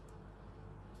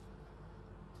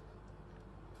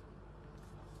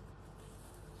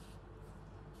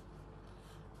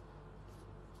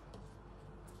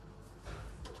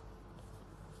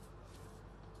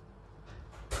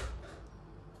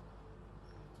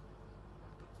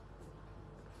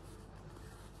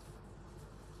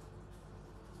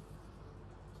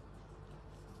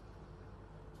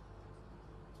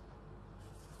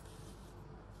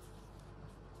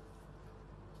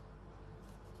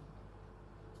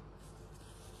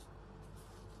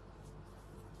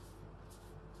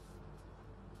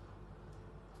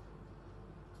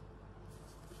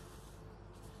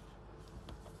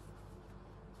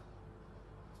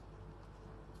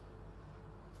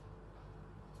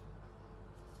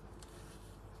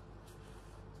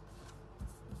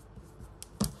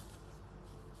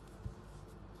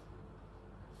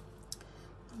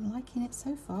 I'm liking it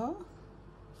so far.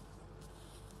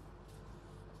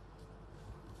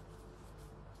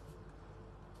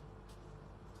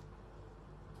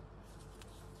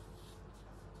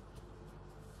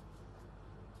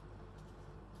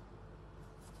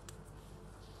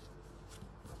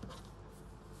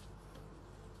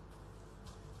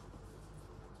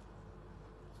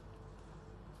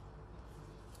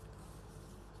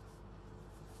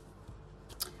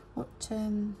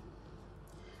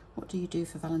 What do you do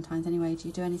for Valentine's anyway? Do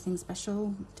you do anything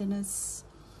special? Dinners?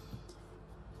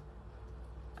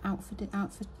 Out for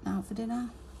dinner?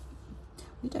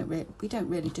 We don't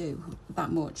really do that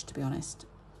much, to be honest.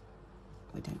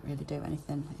 We don't really do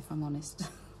anything, if I'm honest.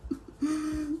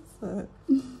 So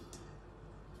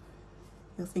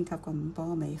he'll think I've gone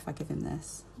balmy if I give him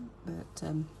this, but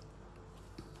I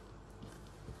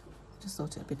just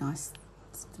thought it'd be nice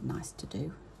to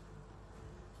do.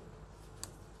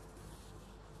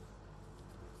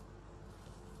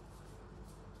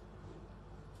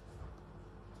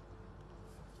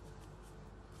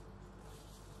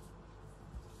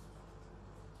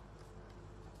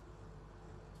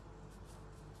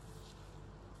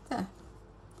 There,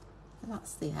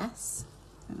 that's the S.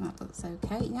 I think that looks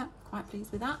okay. Yeah, quite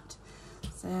pleased with that.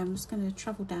 So I'm just going to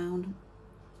travel down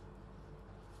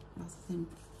rather than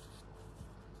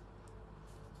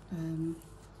I'm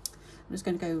just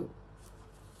going to go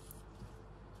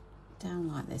down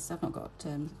like this. I've not got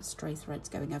stray threads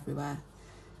going everywhere.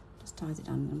 Just ties it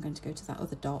down. I'm going to go to that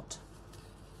other dot.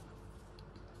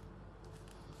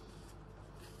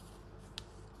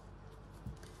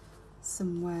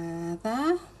 Somewhere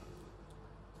there.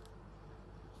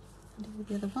 And do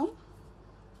the other one.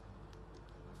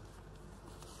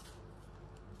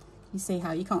 You see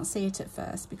how you can't see it at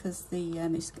first because the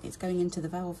it's going into the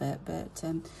velvet, but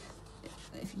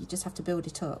if you just have to build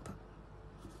it up.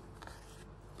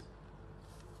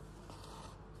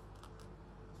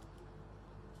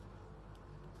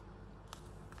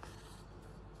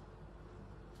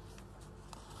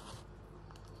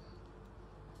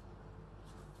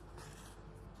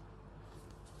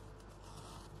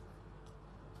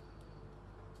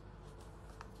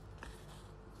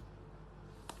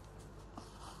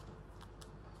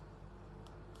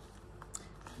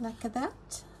 like that.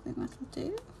 I think that'll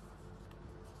do.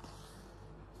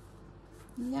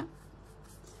 Yeah,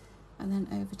 and then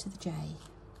over to the J.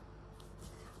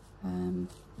 Right,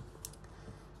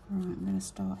 I'm going to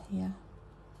start here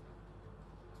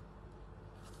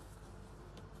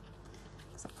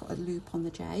because I've got a loop on the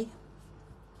J.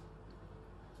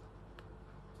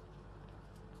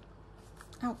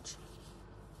 Ouch.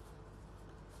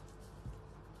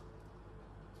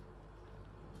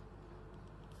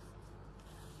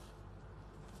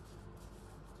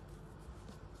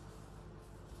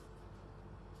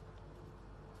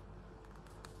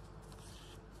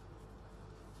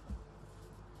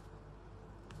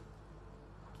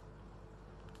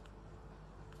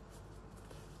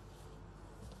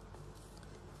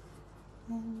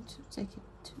 And take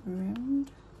it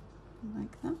around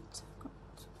like that. I've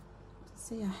got to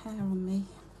see a hair on me.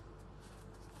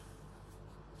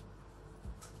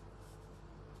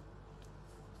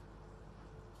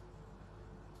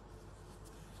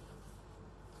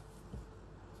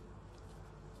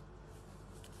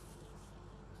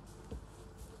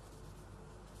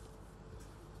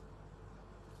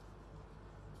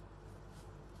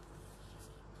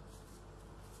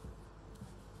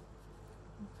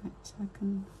 So I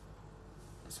can,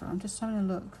 sorry, I'm just having a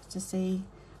look to see,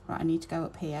 right, I need to go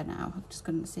up here now. I just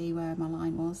couldn't see where my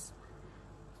line was.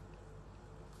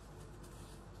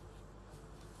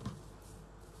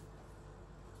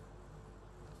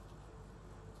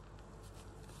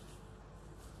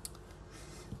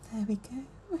 There we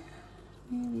go,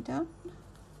 nearly done.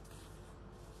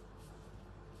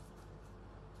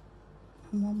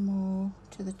 And one more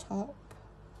to the top,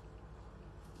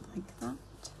 like that.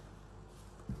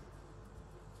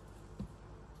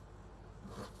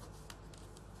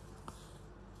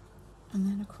 And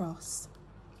then across.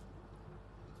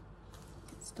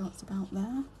 It starts about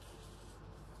there.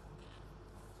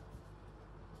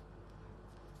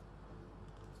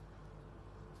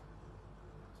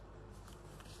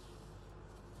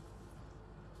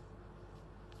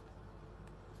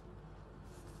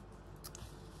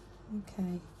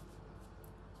 Okay.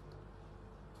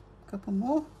 A couple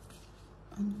more,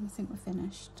 and I think we're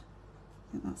finished.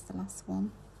 I think that's the last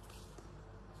one.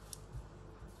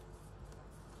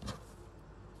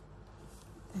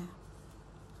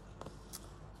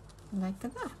 Like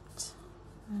that.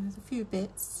 There's a few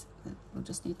bits that we'll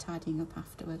just need tidying up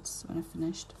afterwards when I've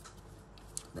finished.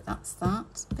 But that's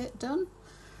that bit done.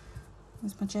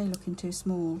 Is my J looking too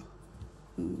small?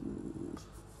 Not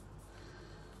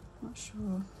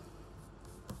sure.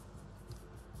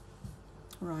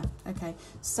 Right, okay.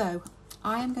 So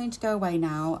I am going to go away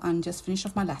now and just finish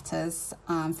off my letters,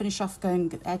 finish off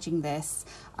edging this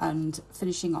and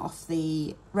finishing off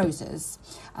the roses,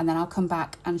 and then I'll come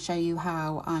back and show you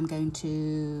how I'm going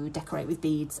to decorate with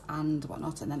beads and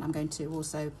whatnot, and then I'm going to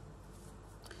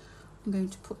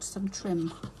put some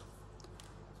trim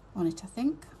on it. I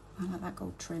think I like that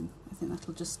gold trim. I think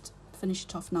that'll just finish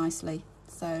it off nicely.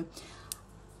 So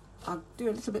I'll do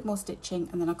a little bit more stitching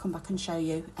and then I'll come back and show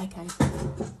you. Okay.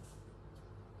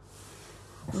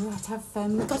 Right, I've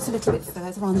got a little bit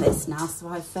further on this now, so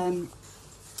I've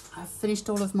finished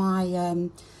all of my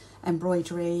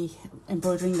embroidering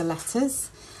the letters.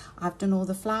 I've done all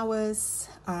the flowers.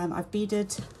 I've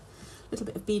beaded, a little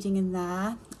bit of beading in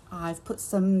there. I've put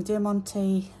some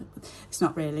diamante. It's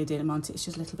not really diamante. It's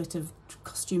just a little bit of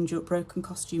broken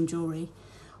costume jewellery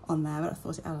on there. But I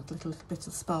thought it added a little bit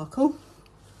of sparkle.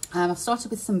 I've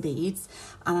started with some beads,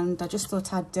 and I just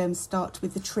thought I'd start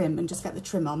with the trim and just get the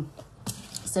trim on.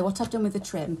 So what I've done with the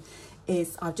trim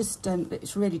is I've just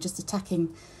it's really just a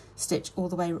tacking stitch all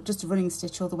the way, just a running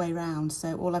stitch all the way around.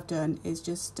 So all I've done is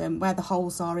just where the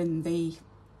holes are in the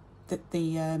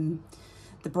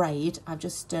braid, I've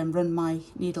just run my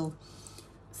needle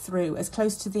through as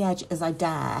close to the edge as I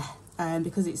dare,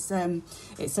 because it's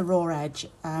a raw edge.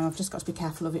 I've just got to be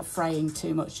careful of it fraying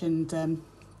too much, and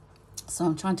so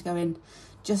I'm trying to go in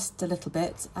just a little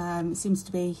bit. It seems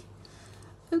to be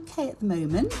okay at the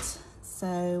moment.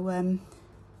 So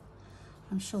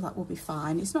I'm sure that will be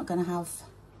fine. It's not going to have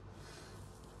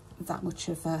that much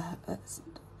of a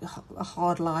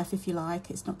hard life, if you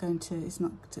like. It's not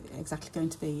exactly going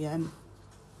to be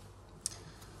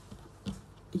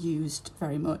used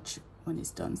very much when it's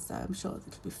done, so I'm sure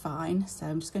it'll be fine. So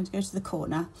I'm just going to go to the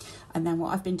corner, and then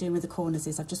what I've been doing with the corners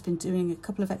is I've just been doing a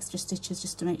couple of extra stitches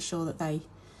just to make sure that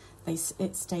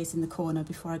it stays in the corner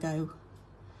before I go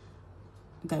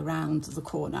round the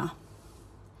corner.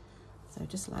 So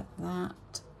just like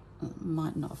that.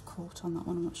 Might not have caught on that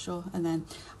one, I'm not sure. And then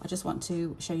I just want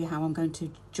to show you how I'm going to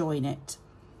join it.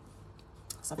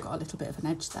 So I've got a little bit of an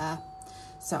edge there.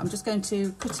 So I'm just going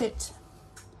to cut it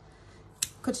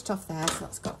cut it off there, so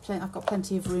that's got I've got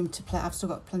plenty of room to play. I've still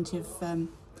got plenty of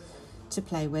to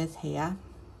play with here.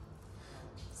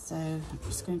 So I'm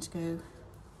just going to go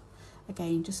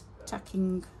again, just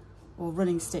tacking or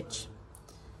running stitch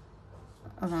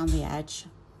around the edge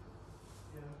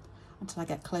until I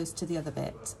get close to the other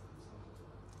bit.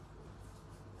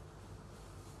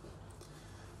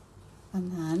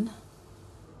 And then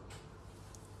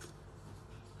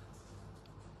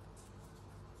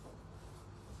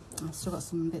I've still got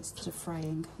some bits that are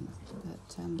fraying, but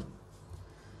I think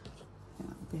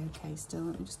that'll be okay still.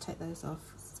 Let me just take those off,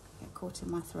 get caught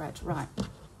in my thread. Right,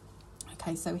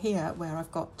 okay, so here where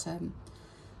I've got a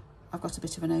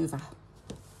bit of an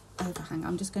overhang,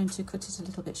 I'm just going to cut it a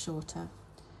little bit shorter.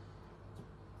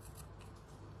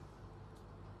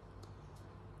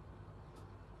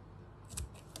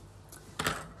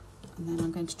 And then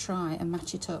I'm going to try and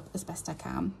match it up as best I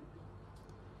can.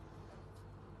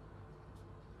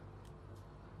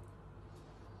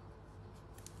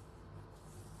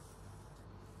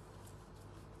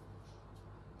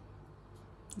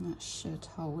 And that should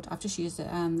hold. I've just used it,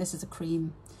 this is a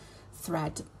cream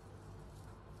thread,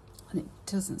 and it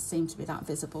doesn't seem to be that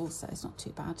visible, so it's not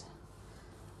too bad.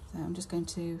 So I'm just going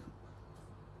to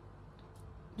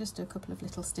just do a couple of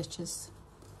little stitches.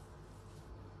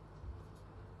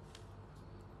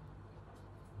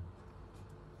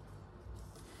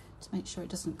 To make sure it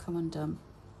doesn't come undone.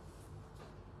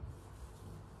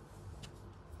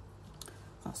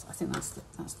 I think that's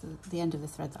the end of the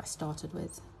thread that I started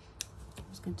with. I'm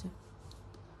just going to,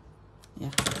 yeah,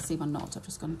 see my knot, I've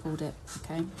just gone and pulled it.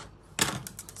 Okay,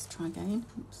 let's try again.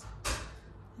 Oops,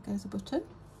 there goes a button.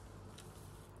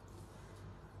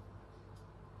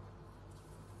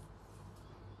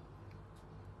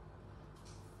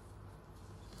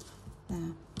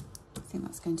 There, I think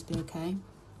that's going to be okay.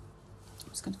 I'm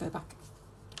just going to go back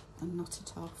and knot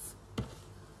it off.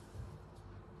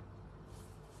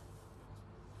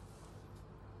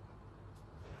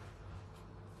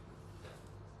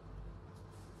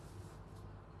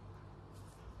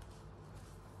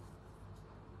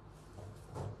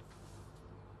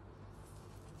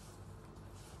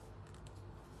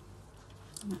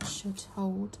 And that should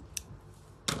hold.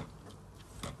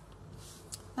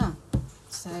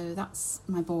 So that's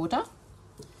my border.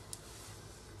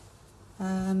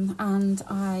 And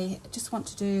I just want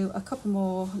to do a couple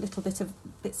more little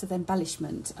bits of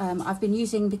embellishment. I've been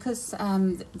using, because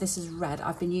this is red,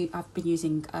 I've been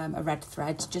using a red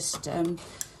thread just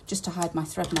to hide my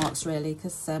thread marks, really,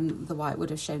 because the white would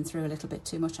have shown through a little bit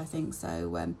too much, I think.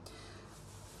 So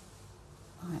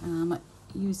I am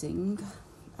using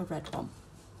a red one.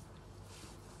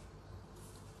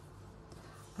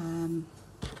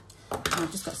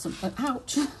 I've just got some,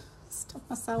 ouch, stop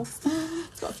myself.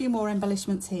 It's got a few more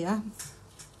embellishments here.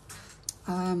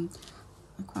 I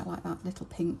quite like that little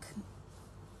pink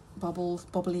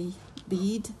bobbly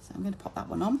bead, so I'm going to pop that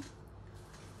one on.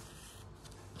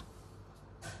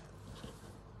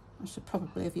 I should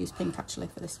probably have used pink actually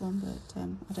for this one, but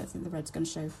I don't think the red's going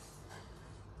to show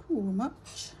too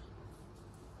much.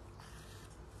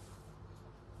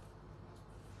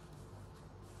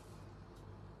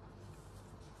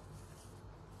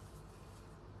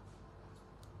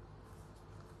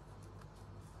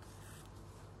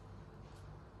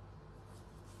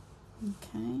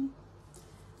 Okay,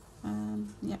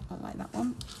 yeah, I like that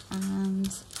one.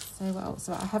 And so what else?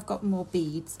 So I have got more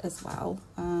beads as well.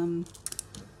 I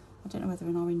don't know whether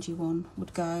an orangey one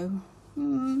would go.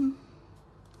 I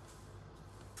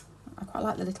quite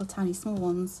like the little tiny small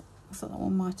ones. I thought that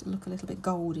one might look a little bit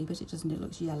goldy, but it doesn't, it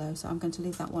looks yellow, so I'm going to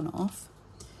leave that one off.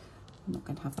 I'm not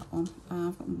going to have that one.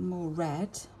 I've got more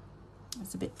red.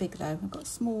 It's a bit big though. I've got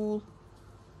small.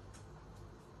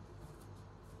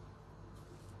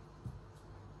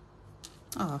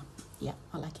 Ah, yeah,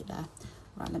 I like it there.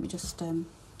 Right, let me just, I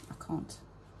can't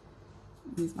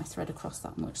move my thread across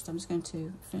that much, so I'm just going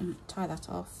to tie that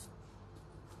off.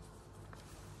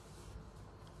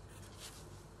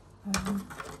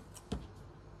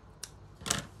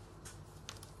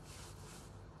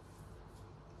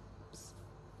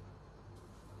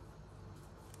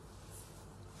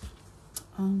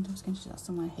 And I was going to do that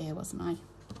somewhere here, wasn't I?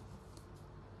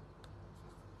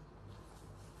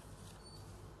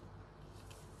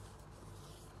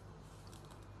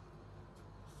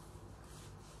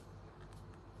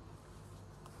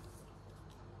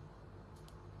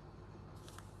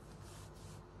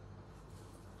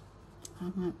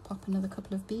 I might pop another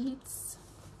couple of beads.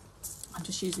 I'm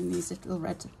just using these little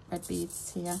red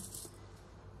beads here.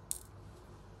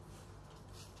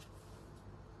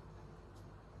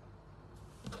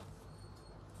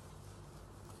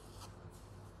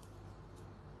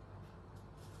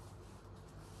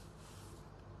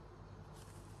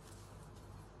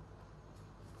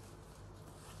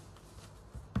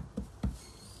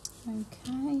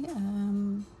 Okay,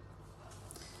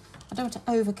 I don't want to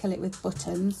overkill it with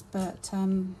buttons, but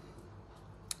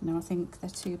no, I think they're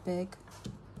too big.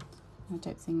 I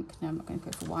don't think, no, I'm not going to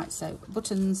go for white. So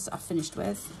buttons I've finished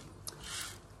with.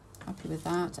 Happy with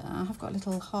that. I have got a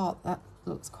little heart that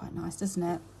looks quite nice, doesn't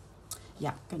it?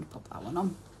 Yeah, I'm going to pop that one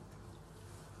on.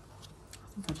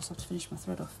 I think I'll just have to finish my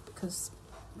thread off because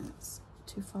it's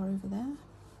too far over there.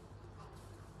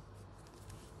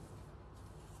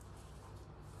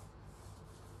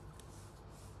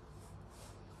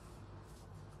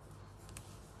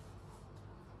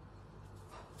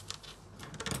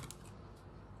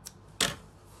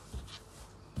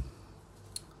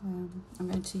 I'm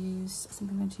going to use, I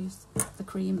think I'm going to use the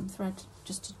cream thread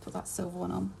just to put that silver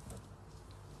one on.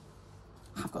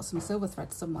 I've got some silver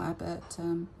thread somewhere, but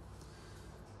I'm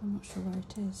not sure where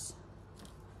it is.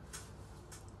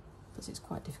 Because it's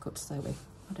quite difficult to sew with.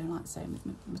 I don't like sewing with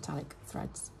metallic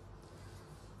threads,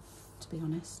 to be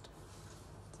honest.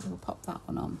 So we'll pop that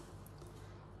one on.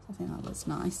 I think that looks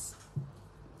nice.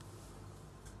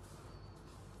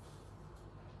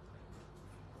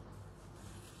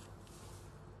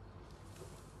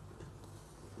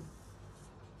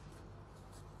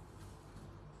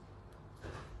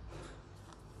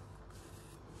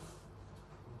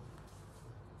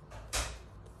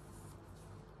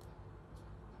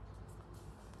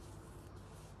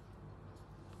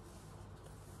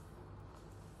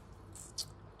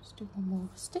 Do one more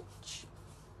stitch.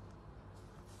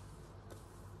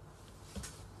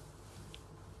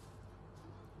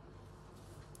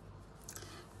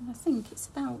 And I think it's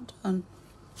about done.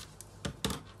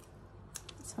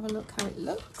 Let's have a look how it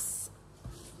looks.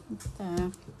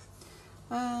 There.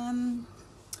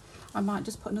 I might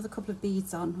just put another couple of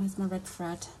beads on. Where's my red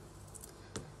thread?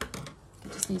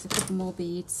 It just needs a couple more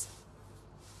beads.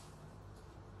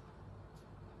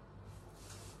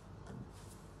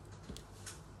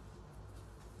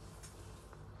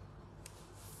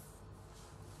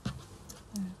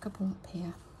 A couple up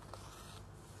here.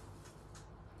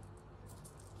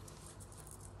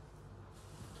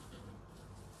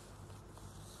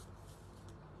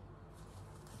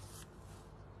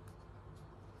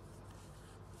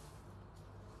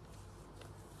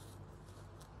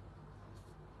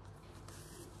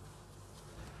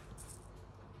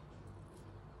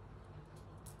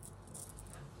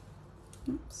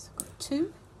 Oops, I've got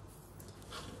two.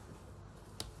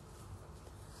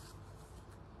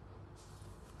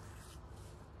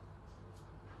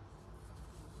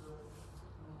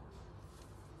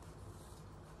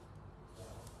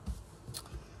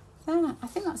 I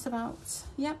think that's about,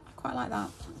 yeah, I quite like that.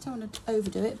 I don't want to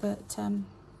overdo it, but don't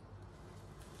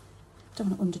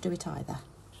want to underdo it either.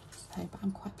 So, but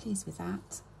I'm quite pleased with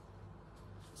that.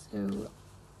 So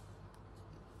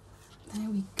there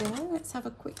we go. Let's have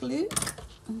a quick look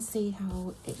and see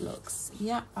how it looks.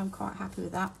 Yeah, I'm quite happy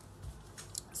with that.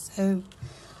 So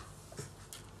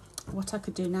what I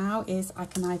could do now is I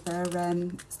can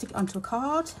either stick it onto a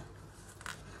card,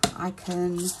 I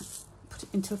can put it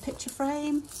into a picture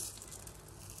frame,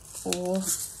 or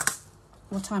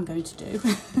what I'm going to do,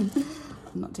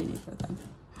 I'm not doing either of them,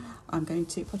 I'm going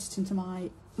to put it into my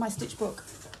stitch book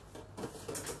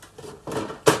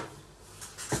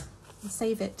and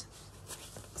save it,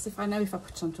 because if I know if I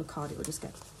put it onto a card it will just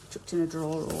get chucked in a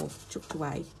drawer or chucked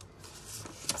away.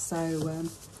 So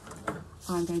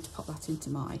I'm going to pop that into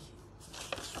my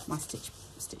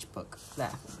stitch book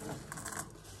there.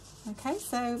 Okay,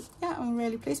 so yeah, I'm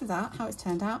really pleased with that, how it's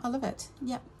turned out. I love it.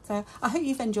 Yep. So I hope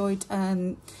you've enjoyed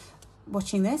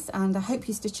watching this, and I hope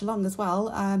you stitch along as well.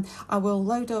 I will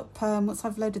load up, once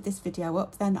I've loaded this video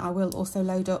up, then I will also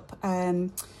load up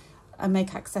and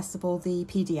make accessible the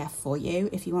PDF for you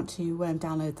if you want to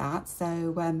download that.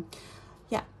 So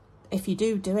yeah, if you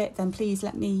do it, then please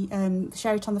let me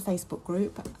share it on the Facebook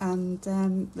group and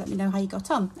let me know how you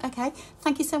got on. Okay,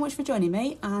 thank you so much for joining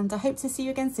me, and I hope to see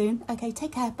you again soon. Okay,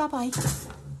 take care. Bye bye.